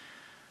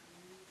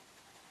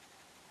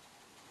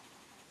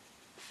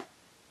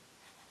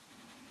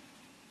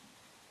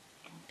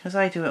 Because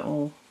I do it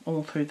all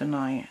through the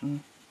night,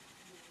 and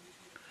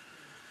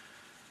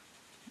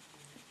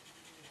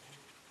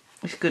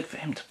it's good for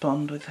him to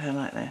bond with her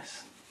like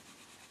this.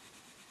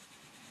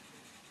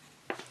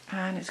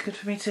 And it's good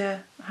for me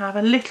to have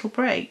a little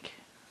break.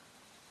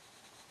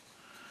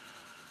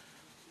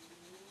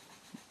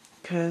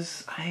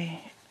 Because I'm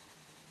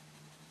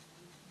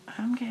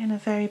getting a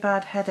very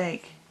bad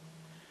headache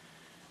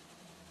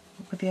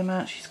with the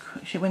amount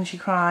when she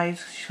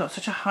cries. She's got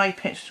such a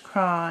high-pitched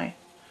cry.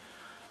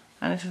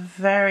 And it's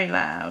very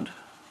loud.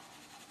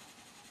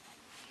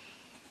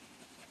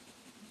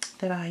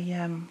 That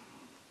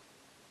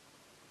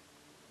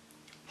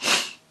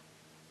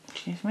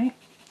excuse me,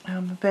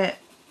 I'm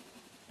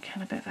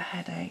getting a bit of a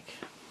headache.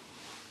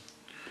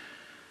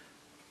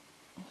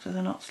 So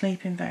they're not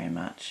sleeping very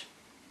much.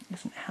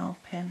 Isn't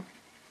helping.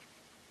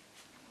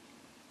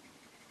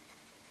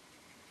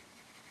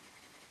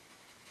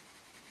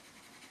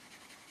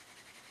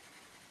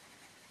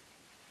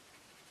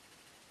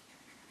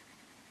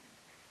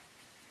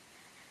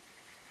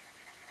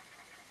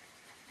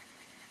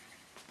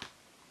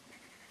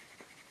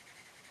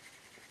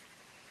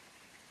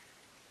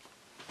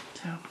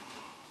 So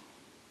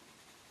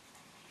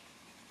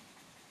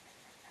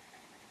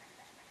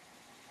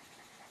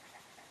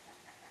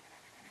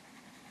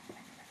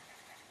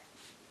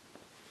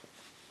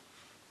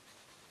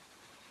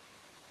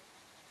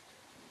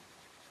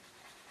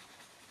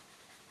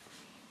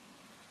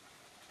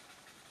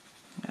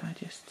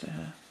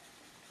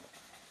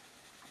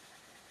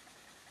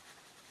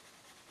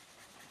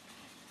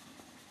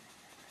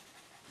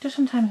Just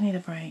sometimes need a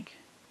break.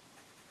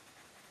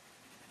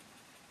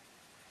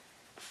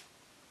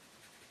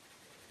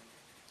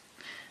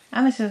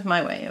 And this is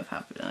my way of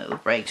having a little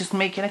break, just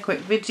making a quick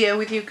video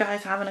with you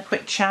guys, having a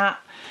quick chat.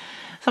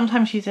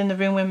 Sometimes she's in the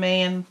room with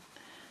me and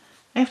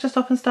I have to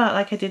stop and start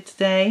like I did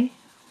today,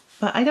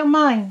 but I don't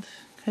mind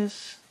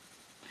because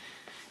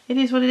it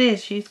is what it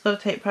is. She's got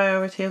to take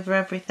priority over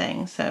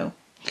everything, so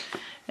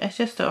it's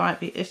just alright.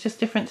 It's just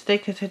different today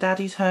because her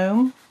daddy's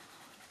home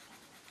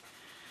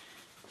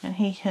and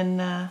he can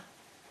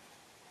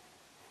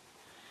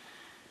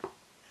look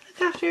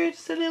after her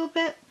just a little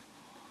bit.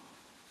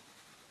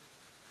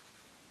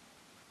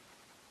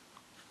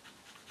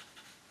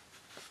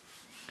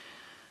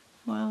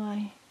 While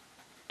I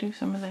do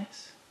some of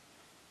this.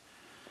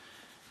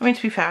 I mean,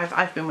 to be fair,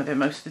 I've been with him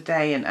most of the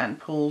day, and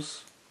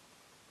Paul's,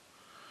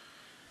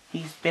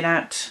 he's been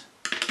out,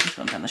 he's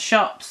gone down the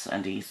shops,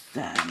 and he's,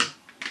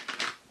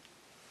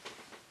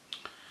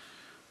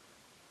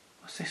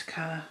 what's this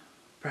colour?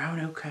 Brown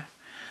ochre.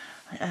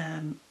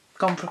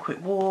 Gone for a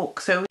quick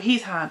walk, so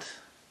he's had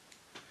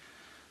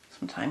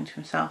some time to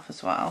himself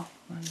as well,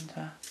 and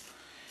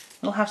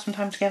we'll have some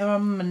time together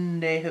on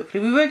Monday,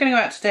 hopefully. We were going to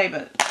go out today,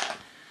 but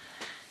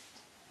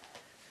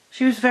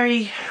she was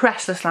very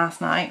restless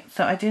last night,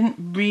 so I didn't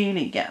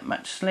really get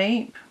much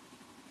sleep.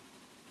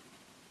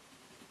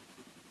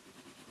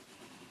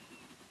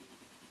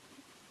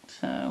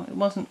 So it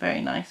wasn't very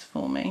nice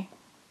for me.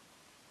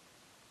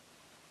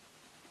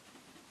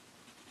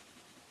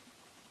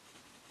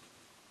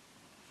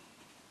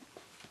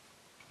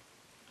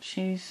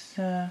 She's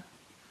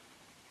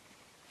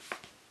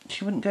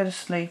she wouldn't go to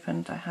sleep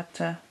and I had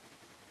to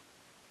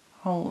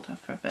hold her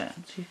for a bit.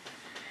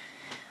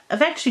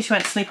 Eventually she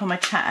went to sleep on my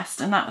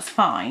chest and that was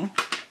fine,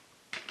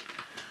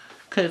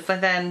 because I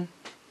then,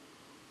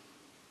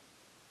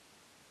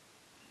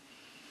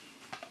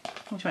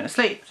 when she went to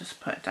sleep, just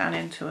put it down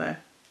into a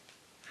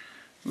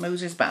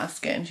Moses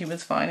basket and she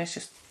was fine. It's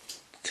just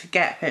to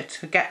get her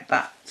to get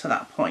that to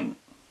that point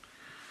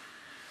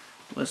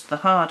was the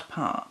hard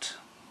part.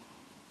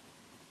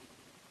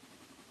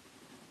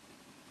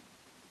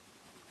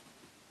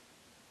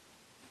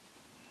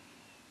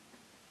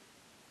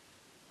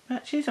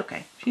 But she's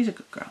okay. She's a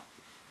good girl.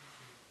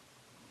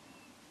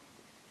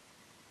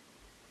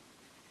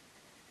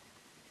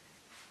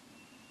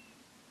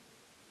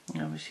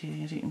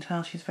 Obviously, as you can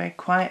tell, she's very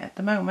quiet at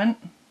the moment.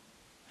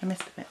 I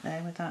missed a bit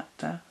there with that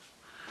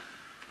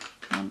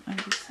one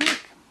over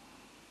sick.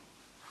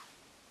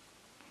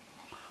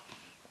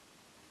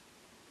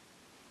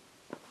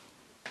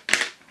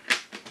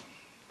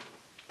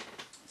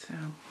 So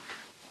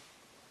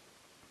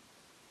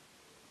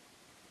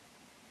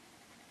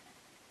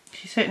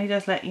she certainly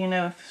does let you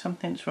know if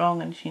something's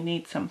wrong and she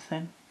needs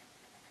something,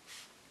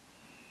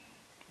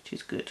 which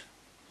is good.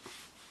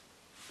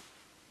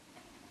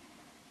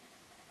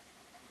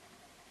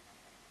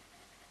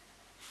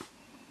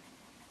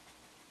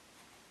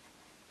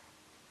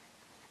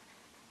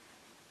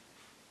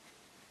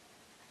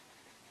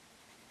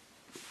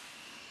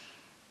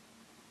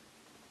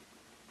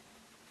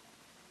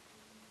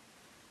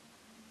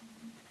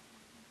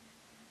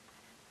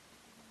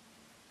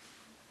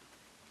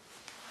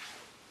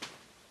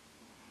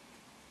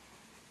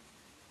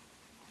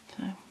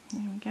 So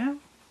there we go.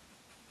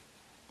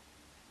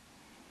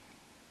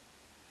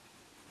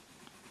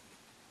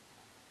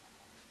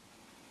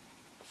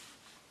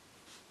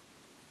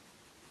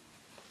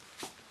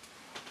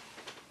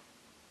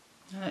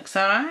 That looks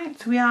alright.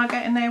 So we are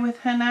getting there with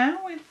her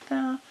now with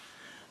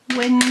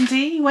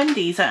Wendy.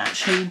 Wendy's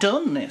actually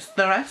done. It's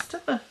the rest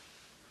of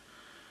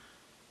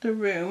the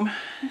room.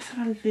 Let's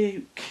have a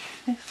look.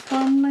 This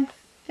one, I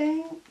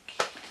think.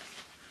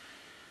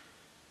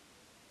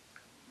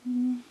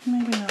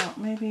 Maybe not.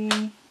 Maybe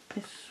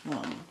this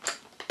one.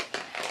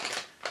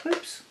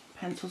 Oops.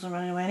 Pencils are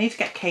running away. I need to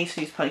get a case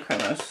of these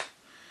polychromos.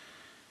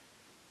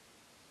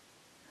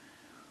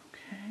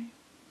 Okay.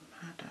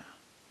 Madder.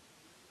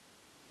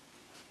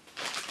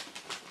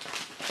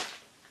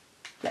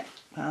 Yeah,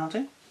 that'll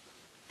do.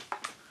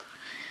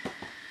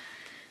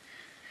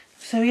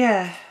 So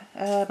yeah,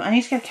 I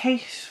need to get a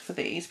case for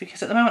these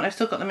because at the moment I've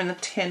still got them in the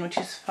tin, which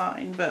is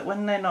fine, but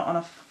when they're not on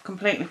a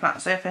completely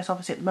flat surface,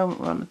 obviously at the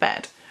moment we're on the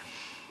bed,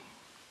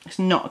 it's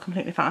not a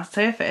completely flat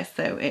surface,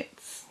 so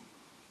it's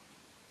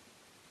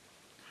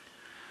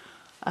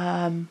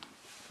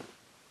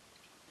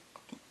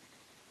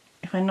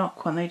if I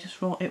knock one, they just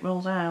it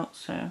rolls out.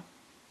 So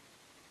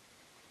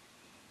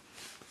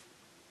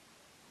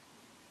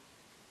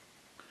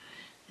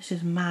this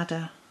is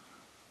Madder.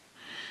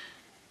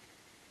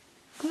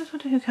 I always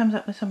wonder who comes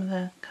up with some of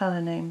the colour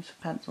names for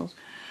pencils.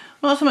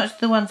 Not so much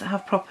the ones that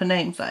have proper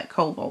names like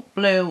cobalt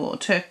blue or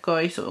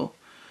turquoise or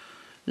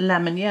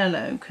lemon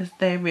yellow, because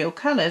they're real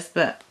colours,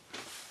 but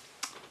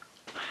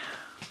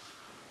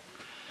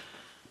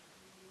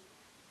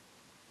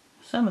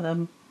some of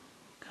them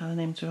colour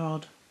names are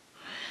odd.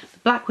 The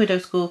Black Widow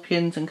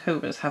scorpions and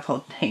cobras have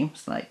odd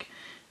names like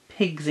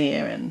pig's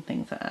ear and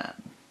things like that.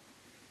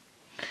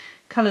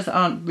 Colours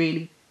aren't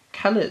really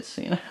colours,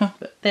 you know,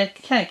 but they're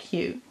kind of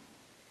cute.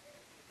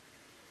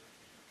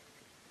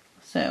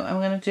 So I'm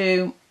going to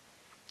do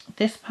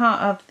this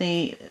part of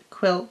the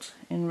quilt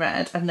in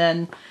red and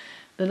then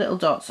the little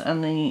dots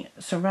and the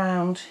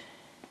surround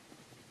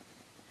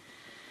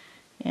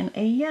in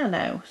a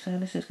yellow. So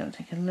this is going to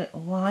take a little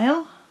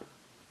while,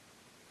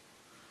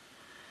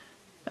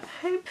 but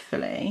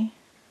hopefully,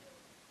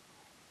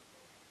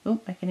 oh,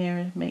 I can hear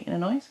her making a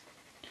noise.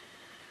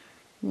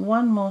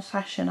 One more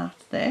session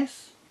after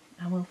this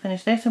and we'll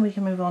finish this and we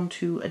can move on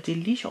to a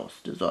delicious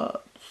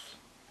desserts.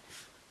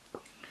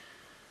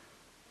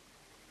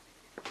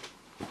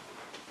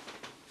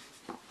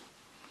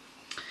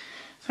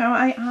 So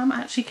I am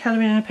actually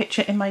colouring in a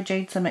picture in my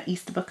Jade Summer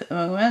Easter book at the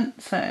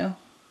moment, so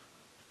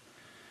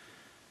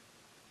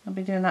I'll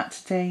be doing that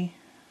today.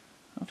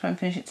 I'll try and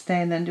finish it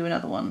today and then do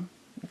another one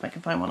if I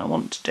can find one I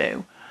want to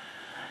do,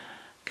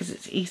 because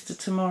it's Easter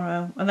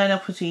tomorrow and then I'll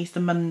put Easter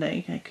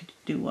Monday. I could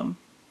do one.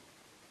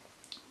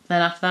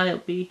 Then after that it'll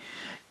be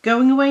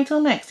going away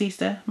till next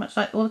Easter, much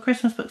like all the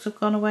Christmas books have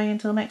gone away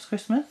until next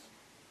Christmas,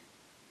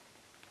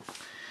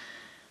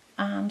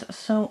 and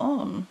so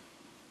on.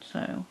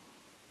 So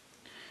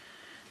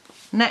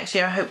next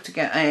year I hope to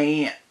get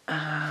a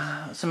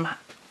some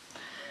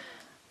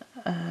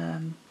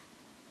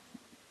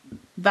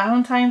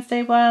Valentine's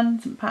Day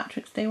ones, St.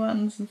 Patrick's Day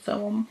ones and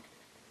so on,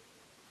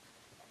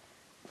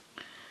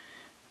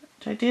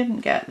 which I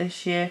didn't get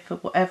this year for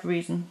whatever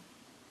reason,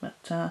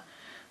 but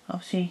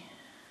obviously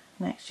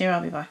next year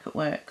I'll be back at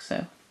work,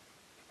 so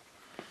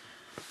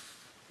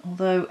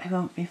although it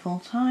won't be full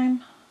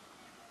time,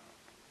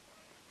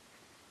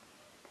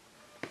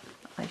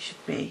 I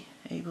should be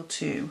able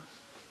to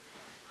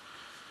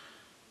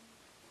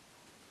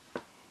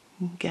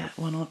get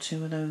one or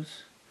two of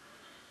those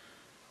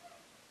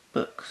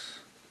books.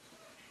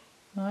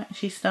 Right,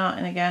 she's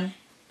starting again.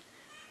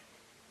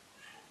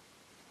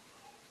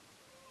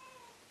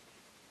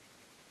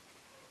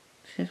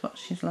 This is what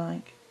she's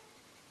like.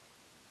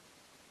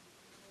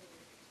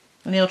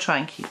 And he'll try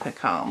and keep her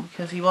calm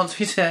because he wants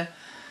me to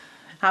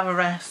have a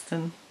rest,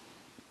 and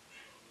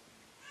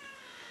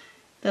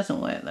it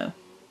doesn't work though.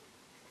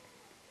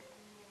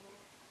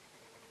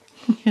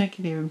 I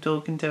can hear him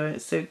talking to her,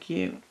 it's so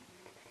cute.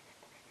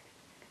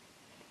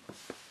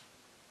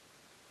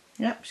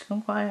 Yep, she's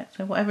gone quiet,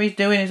 so whatever he's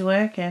doing is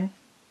working.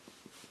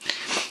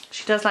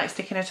 She does like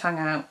sticking her tongue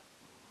out.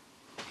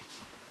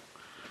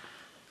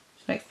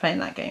 She likes playing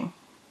that game.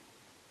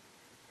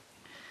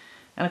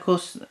 And of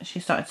course she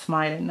started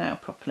smiling now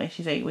properly.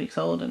 She's 8 weeks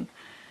old, and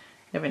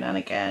every now and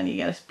again you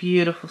get this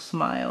beautiful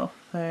smile off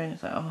her and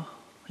it's like, oh,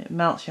 it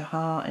melts your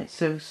heart, it's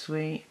so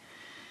sweet.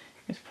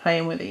 I was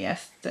playing with it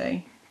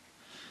yesterday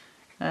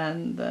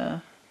and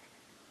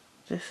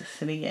just a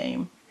silly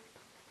game.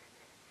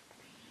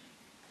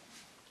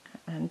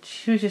 And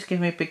she was just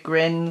giving me big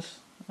grins,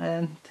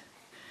 and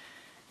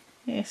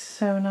it's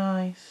so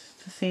nice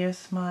to see her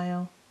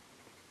smile.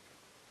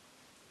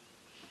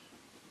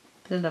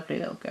 The lovely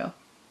little girl.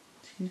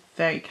 She's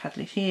very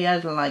cuddly. She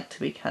does like to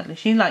be cuddly.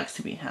 She likes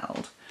to be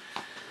held.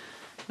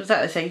 It's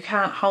like they say, you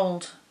can't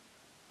hold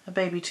a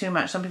baby too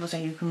much. Some people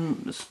say you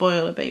can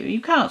spoil a baby.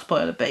 You can't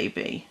spoil a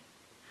baby.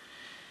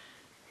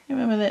 You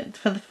remember that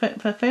for the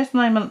first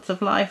 9 months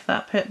of life,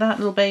 that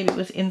little baby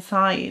was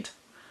inside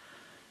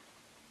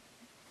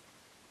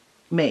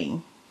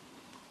me.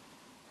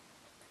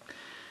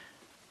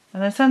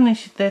 And then suddenly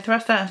they're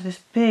thrust out into this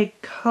big,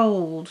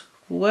 cold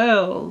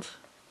world.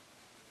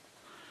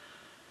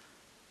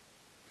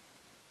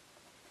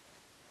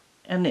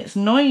 And it's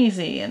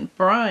noisy and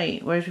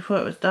bright, whereas before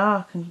it was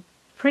dark and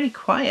pretty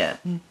quiet.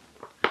 And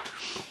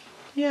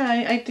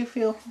yeah, I do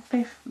feel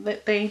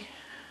that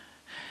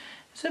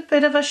it's a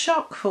bit of a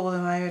shock for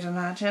them, I would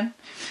imagine.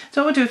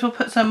 So what we'll do is we'll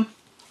put some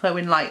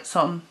glowing lights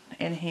on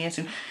in here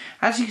soon.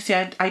 As you can see,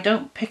 I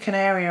don't pick an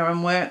area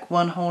and work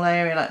one whole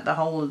area, like the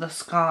whole of the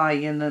sky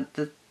and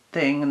the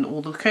thing and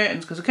all the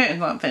curtains, because the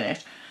curtains aren't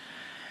finished.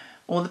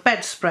 Or the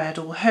bedspread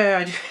or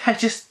her. I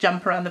just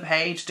jump around the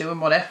page doing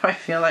whatever I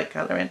feel like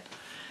colouring.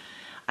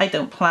 I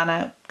don't plan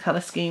out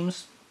colour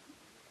schemes.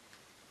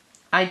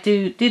 I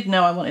did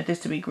know I wanted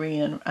this to be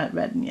green and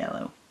red and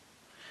yellow.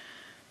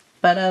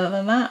 But other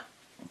than that,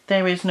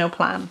 there is no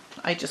plan.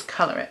 I just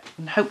colour it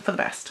and hope for the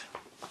best.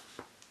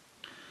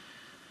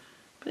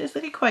 But it's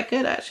looking quite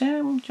good actually.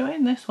 I'm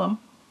enjoying this one.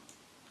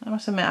 I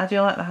must admit, I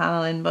do like the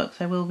Hannah Lynn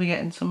books. I will be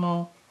getting some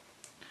more.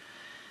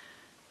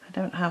 I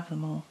don't have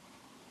them all,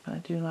 but I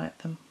do like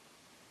them.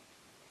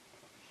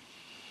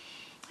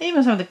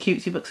 Even some of the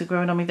cutesy books are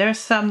growing on me. There are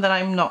some that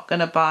I'm not going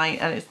to buy,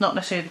 and it's not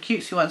necessarily the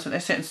cutesy ones, but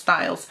there's certain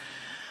styles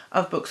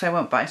of books I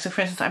won't buy. So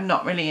for instance, I'm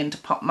not really into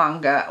pop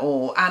manga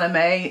or anime.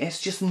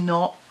 It's just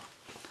not,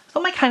 it's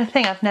not my kind of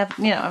thing. I've never,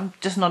 you know, I'm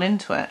just not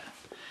into it.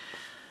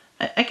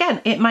 Again,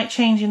 it might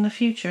change in the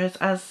future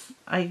as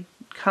I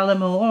colour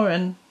more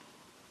and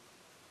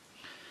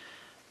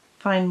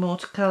find more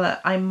to colour.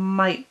 I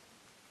might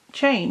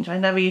change. I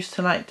never used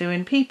to like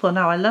doing people,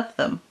 now I love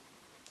them.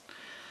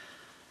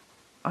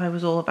 I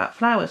was all about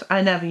flowers.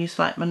 I never used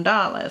to like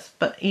mandalas,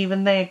 but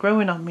even they are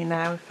growing on me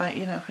now. If I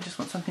just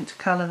want something to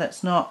colour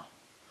that's not,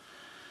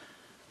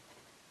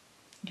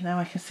 you know,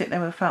 I can sit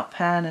there with a felt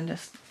pen and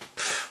just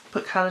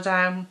put colour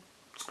down,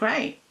 it's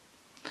great.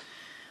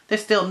 They're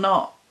still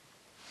not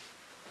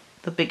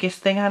the biggest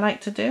thing I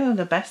like to do,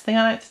 the best thing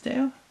I like to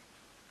do.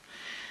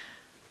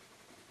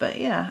 But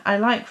yeah, I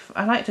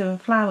like doing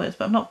flowers,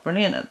 but I'm not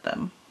brilliant at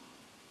them.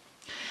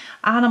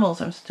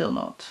 Animals, I'm still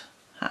not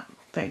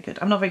very good.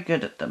 I'm not very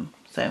good at them,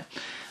 so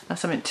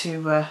that's something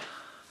to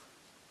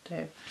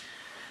do.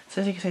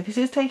 So as you can see, this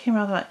is taking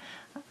rather like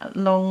a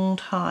long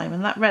time,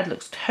 and that red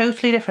looks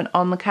totally different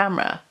on the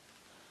camera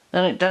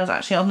than it does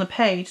actually on the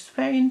page. It's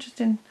very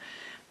interesting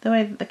the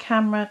way that the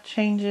camera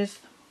changes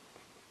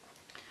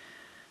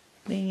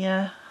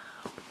the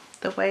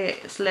way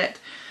it's lit.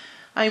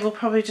 I will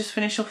probably just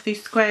finish off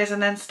these squares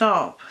and then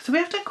stop. So we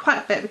have done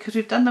quite a bit because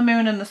we've done the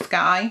moon and the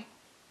sky,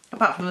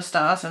 apart from the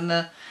stars and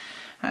the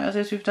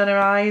houses. We've done her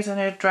eyes and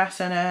her dress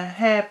and her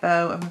hair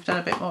bow, and we've done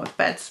a bit more with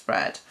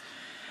bedspread.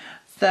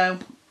 So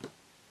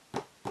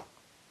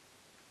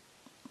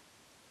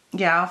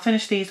yeah, I'll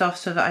finish these off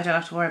so that I don't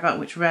have to worry about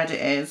which red it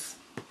is.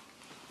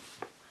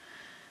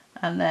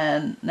 And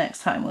then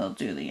next time we'll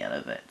do the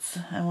yellow bits.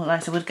 And we'll,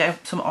 like I said, we'll go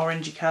some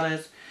orangey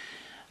colours.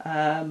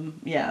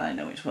 Yeah, I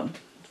know which one.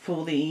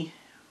 For the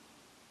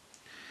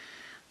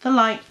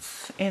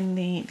lights in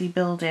the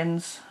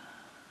buildings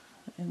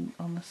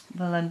on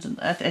the London,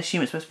 I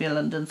assume it's supposed to be a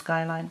London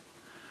skyline.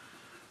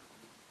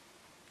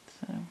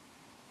 So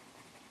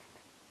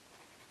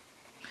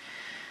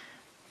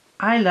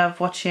I love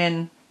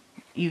watching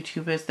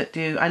YouTubers that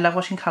do, I love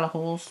watching colour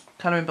hauls,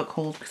 colouring book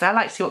hauls, because I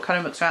like to see what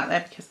colouring books are out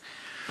there, because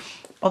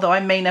although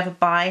I may never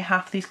buy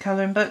half these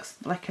colouring books,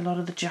 like a lot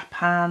of the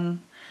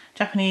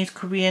Japanese,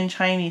 Korean,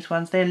 Chinese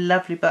ones, they're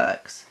lovely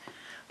books.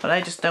 But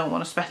I just don't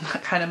want to spend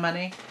that kind of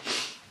money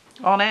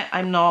on it.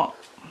 I'm not.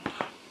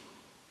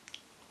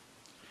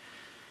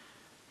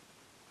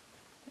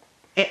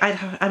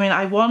 I mean,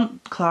 I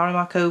want Clara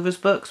Markova's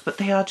books, but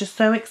they are just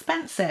so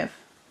expensive.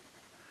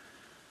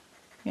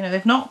 You know,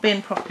 they've not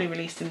been properly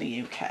released in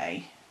the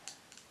UK.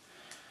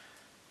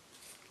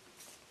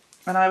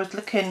 And I was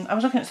looking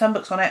at some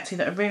books on Etsy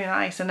that are really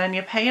nice, and then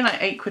you're paying like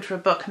 £8 for a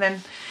book, and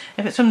then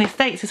if it's from the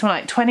States, it's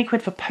like 20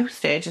 quid for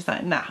postage. It's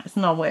like, nah, it's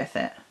not worth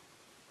it.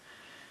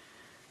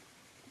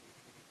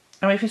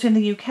 I mean, if it's in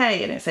the UK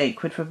and it's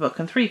 £8 for a book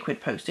and £3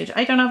 postage,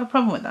 I don't have a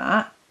problem with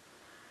that.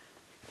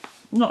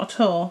 Not at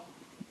all.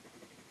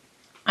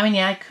 I mean,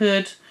 yeah, I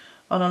could,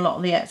 on a lot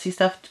of the Etsy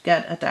stuff, to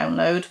get a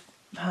download.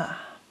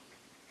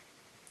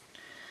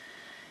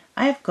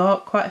 I have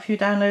got quite a few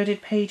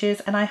downloaded pages,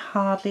 and I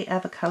hardly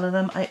ever colour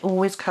them. I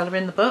always colour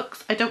in the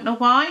books. I don't know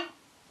why.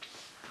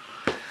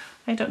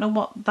 I don't know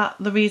what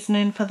the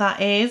reasoning for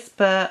that is,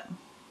 but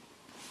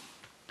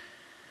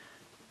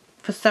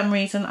for some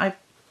reason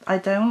I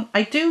don't.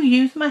 I do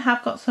use them. I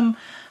have got some.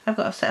 I've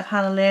got a set of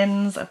Hannah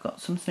Lynn's. I've got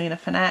some Selena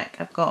Fenech.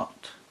 I've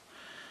got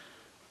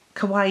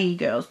Kawaii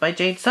Girls by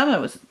Jade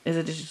Summer is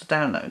a digital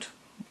download,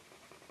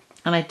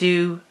 and I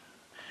do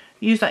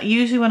use that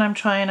usually when I'm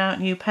trying out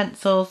new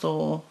pencils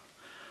or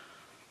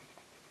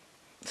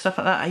stuff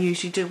like that. I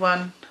usually do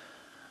one.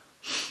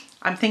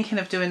 I'm thinking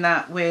of doing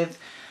that with.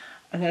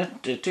 I'm going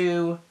to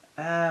do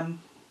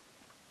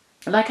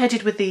like I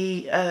did with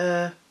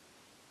the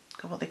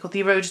what they call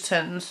the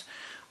Erogatons,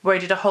 where I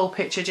did a whole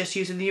picture just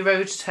using the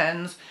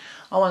Erogatons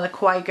on one of the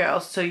Kawaii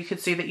Girls, so you could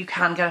see that you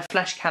can get a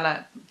flesh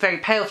colour, very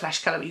pale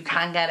flesh colour, but you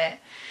can get it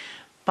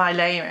by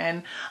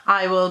layering.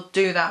 I will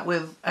do that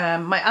with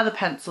my other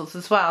pencils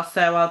as well,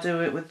 so I'll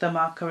do it with the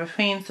Marco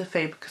Raffines, the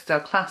Faber-Castell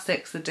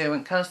Classics, the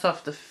Derwent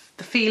Coloursoft,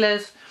 the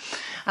feelers,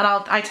 and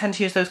I tend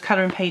to use those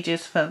colouring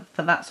pages for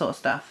that sort of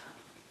stuff.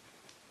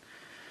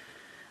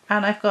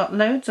 And I've got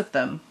loads of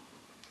them.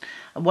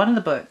 One of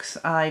the books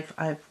I've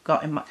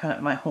got in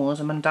my haul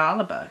is a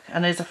mandala book,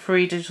 and there's a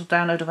free digital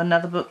download of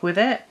another book with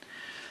it.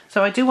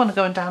 So I do want to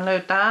go and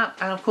download that.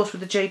 And of course with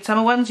the Jade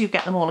Summer ones, you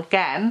get them all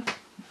again.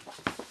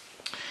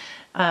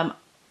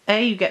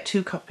 You get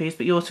 2 copies,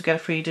 but you also get a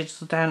free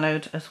digital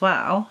download as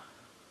well.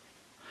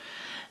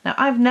 Now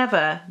I've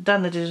never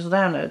done the digital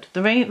download.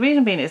 The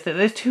reason being is that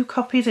there's 2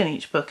 copies in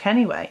each book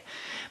anyway.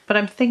 But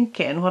I'm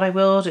thinking what I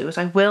will do is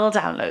I will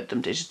download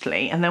them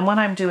digitally, and then when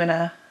I'm doing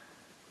a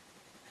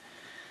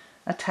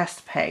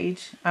test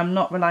page, I'm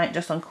not reliant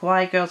just on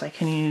Kawaii Girls. I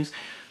can use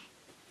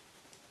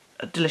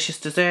Delicious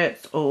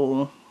Desserts,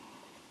 or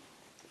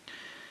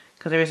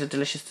because there is a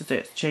Delicious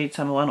Desserts Jade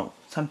Summer one, or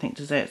something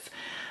desserts,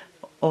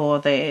 or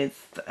there's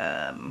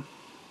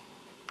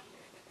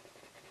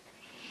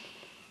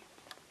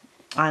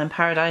Island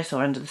Paradise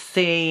or Under the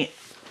Sea,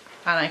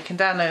 and I can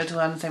download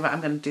one and say, right,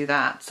 I'm going to do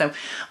that. So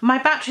my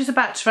battery's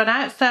about to run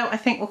out, so I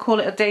think we'll call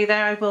it a day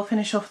there. I will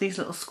finish off these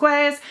little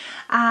squares,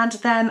 and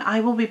then I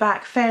will be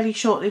back fairly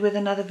shortly with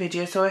another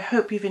video. So I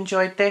hope you've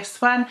enjoyed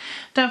this one.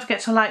 Don't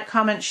forget to like,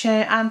 comment,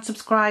 share and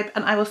subscribe,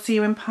 and I will see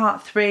you in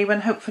part 3 when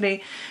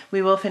hopefully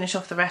we will finish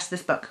off the rest of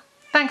this book.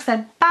 Thanks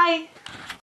then, bye!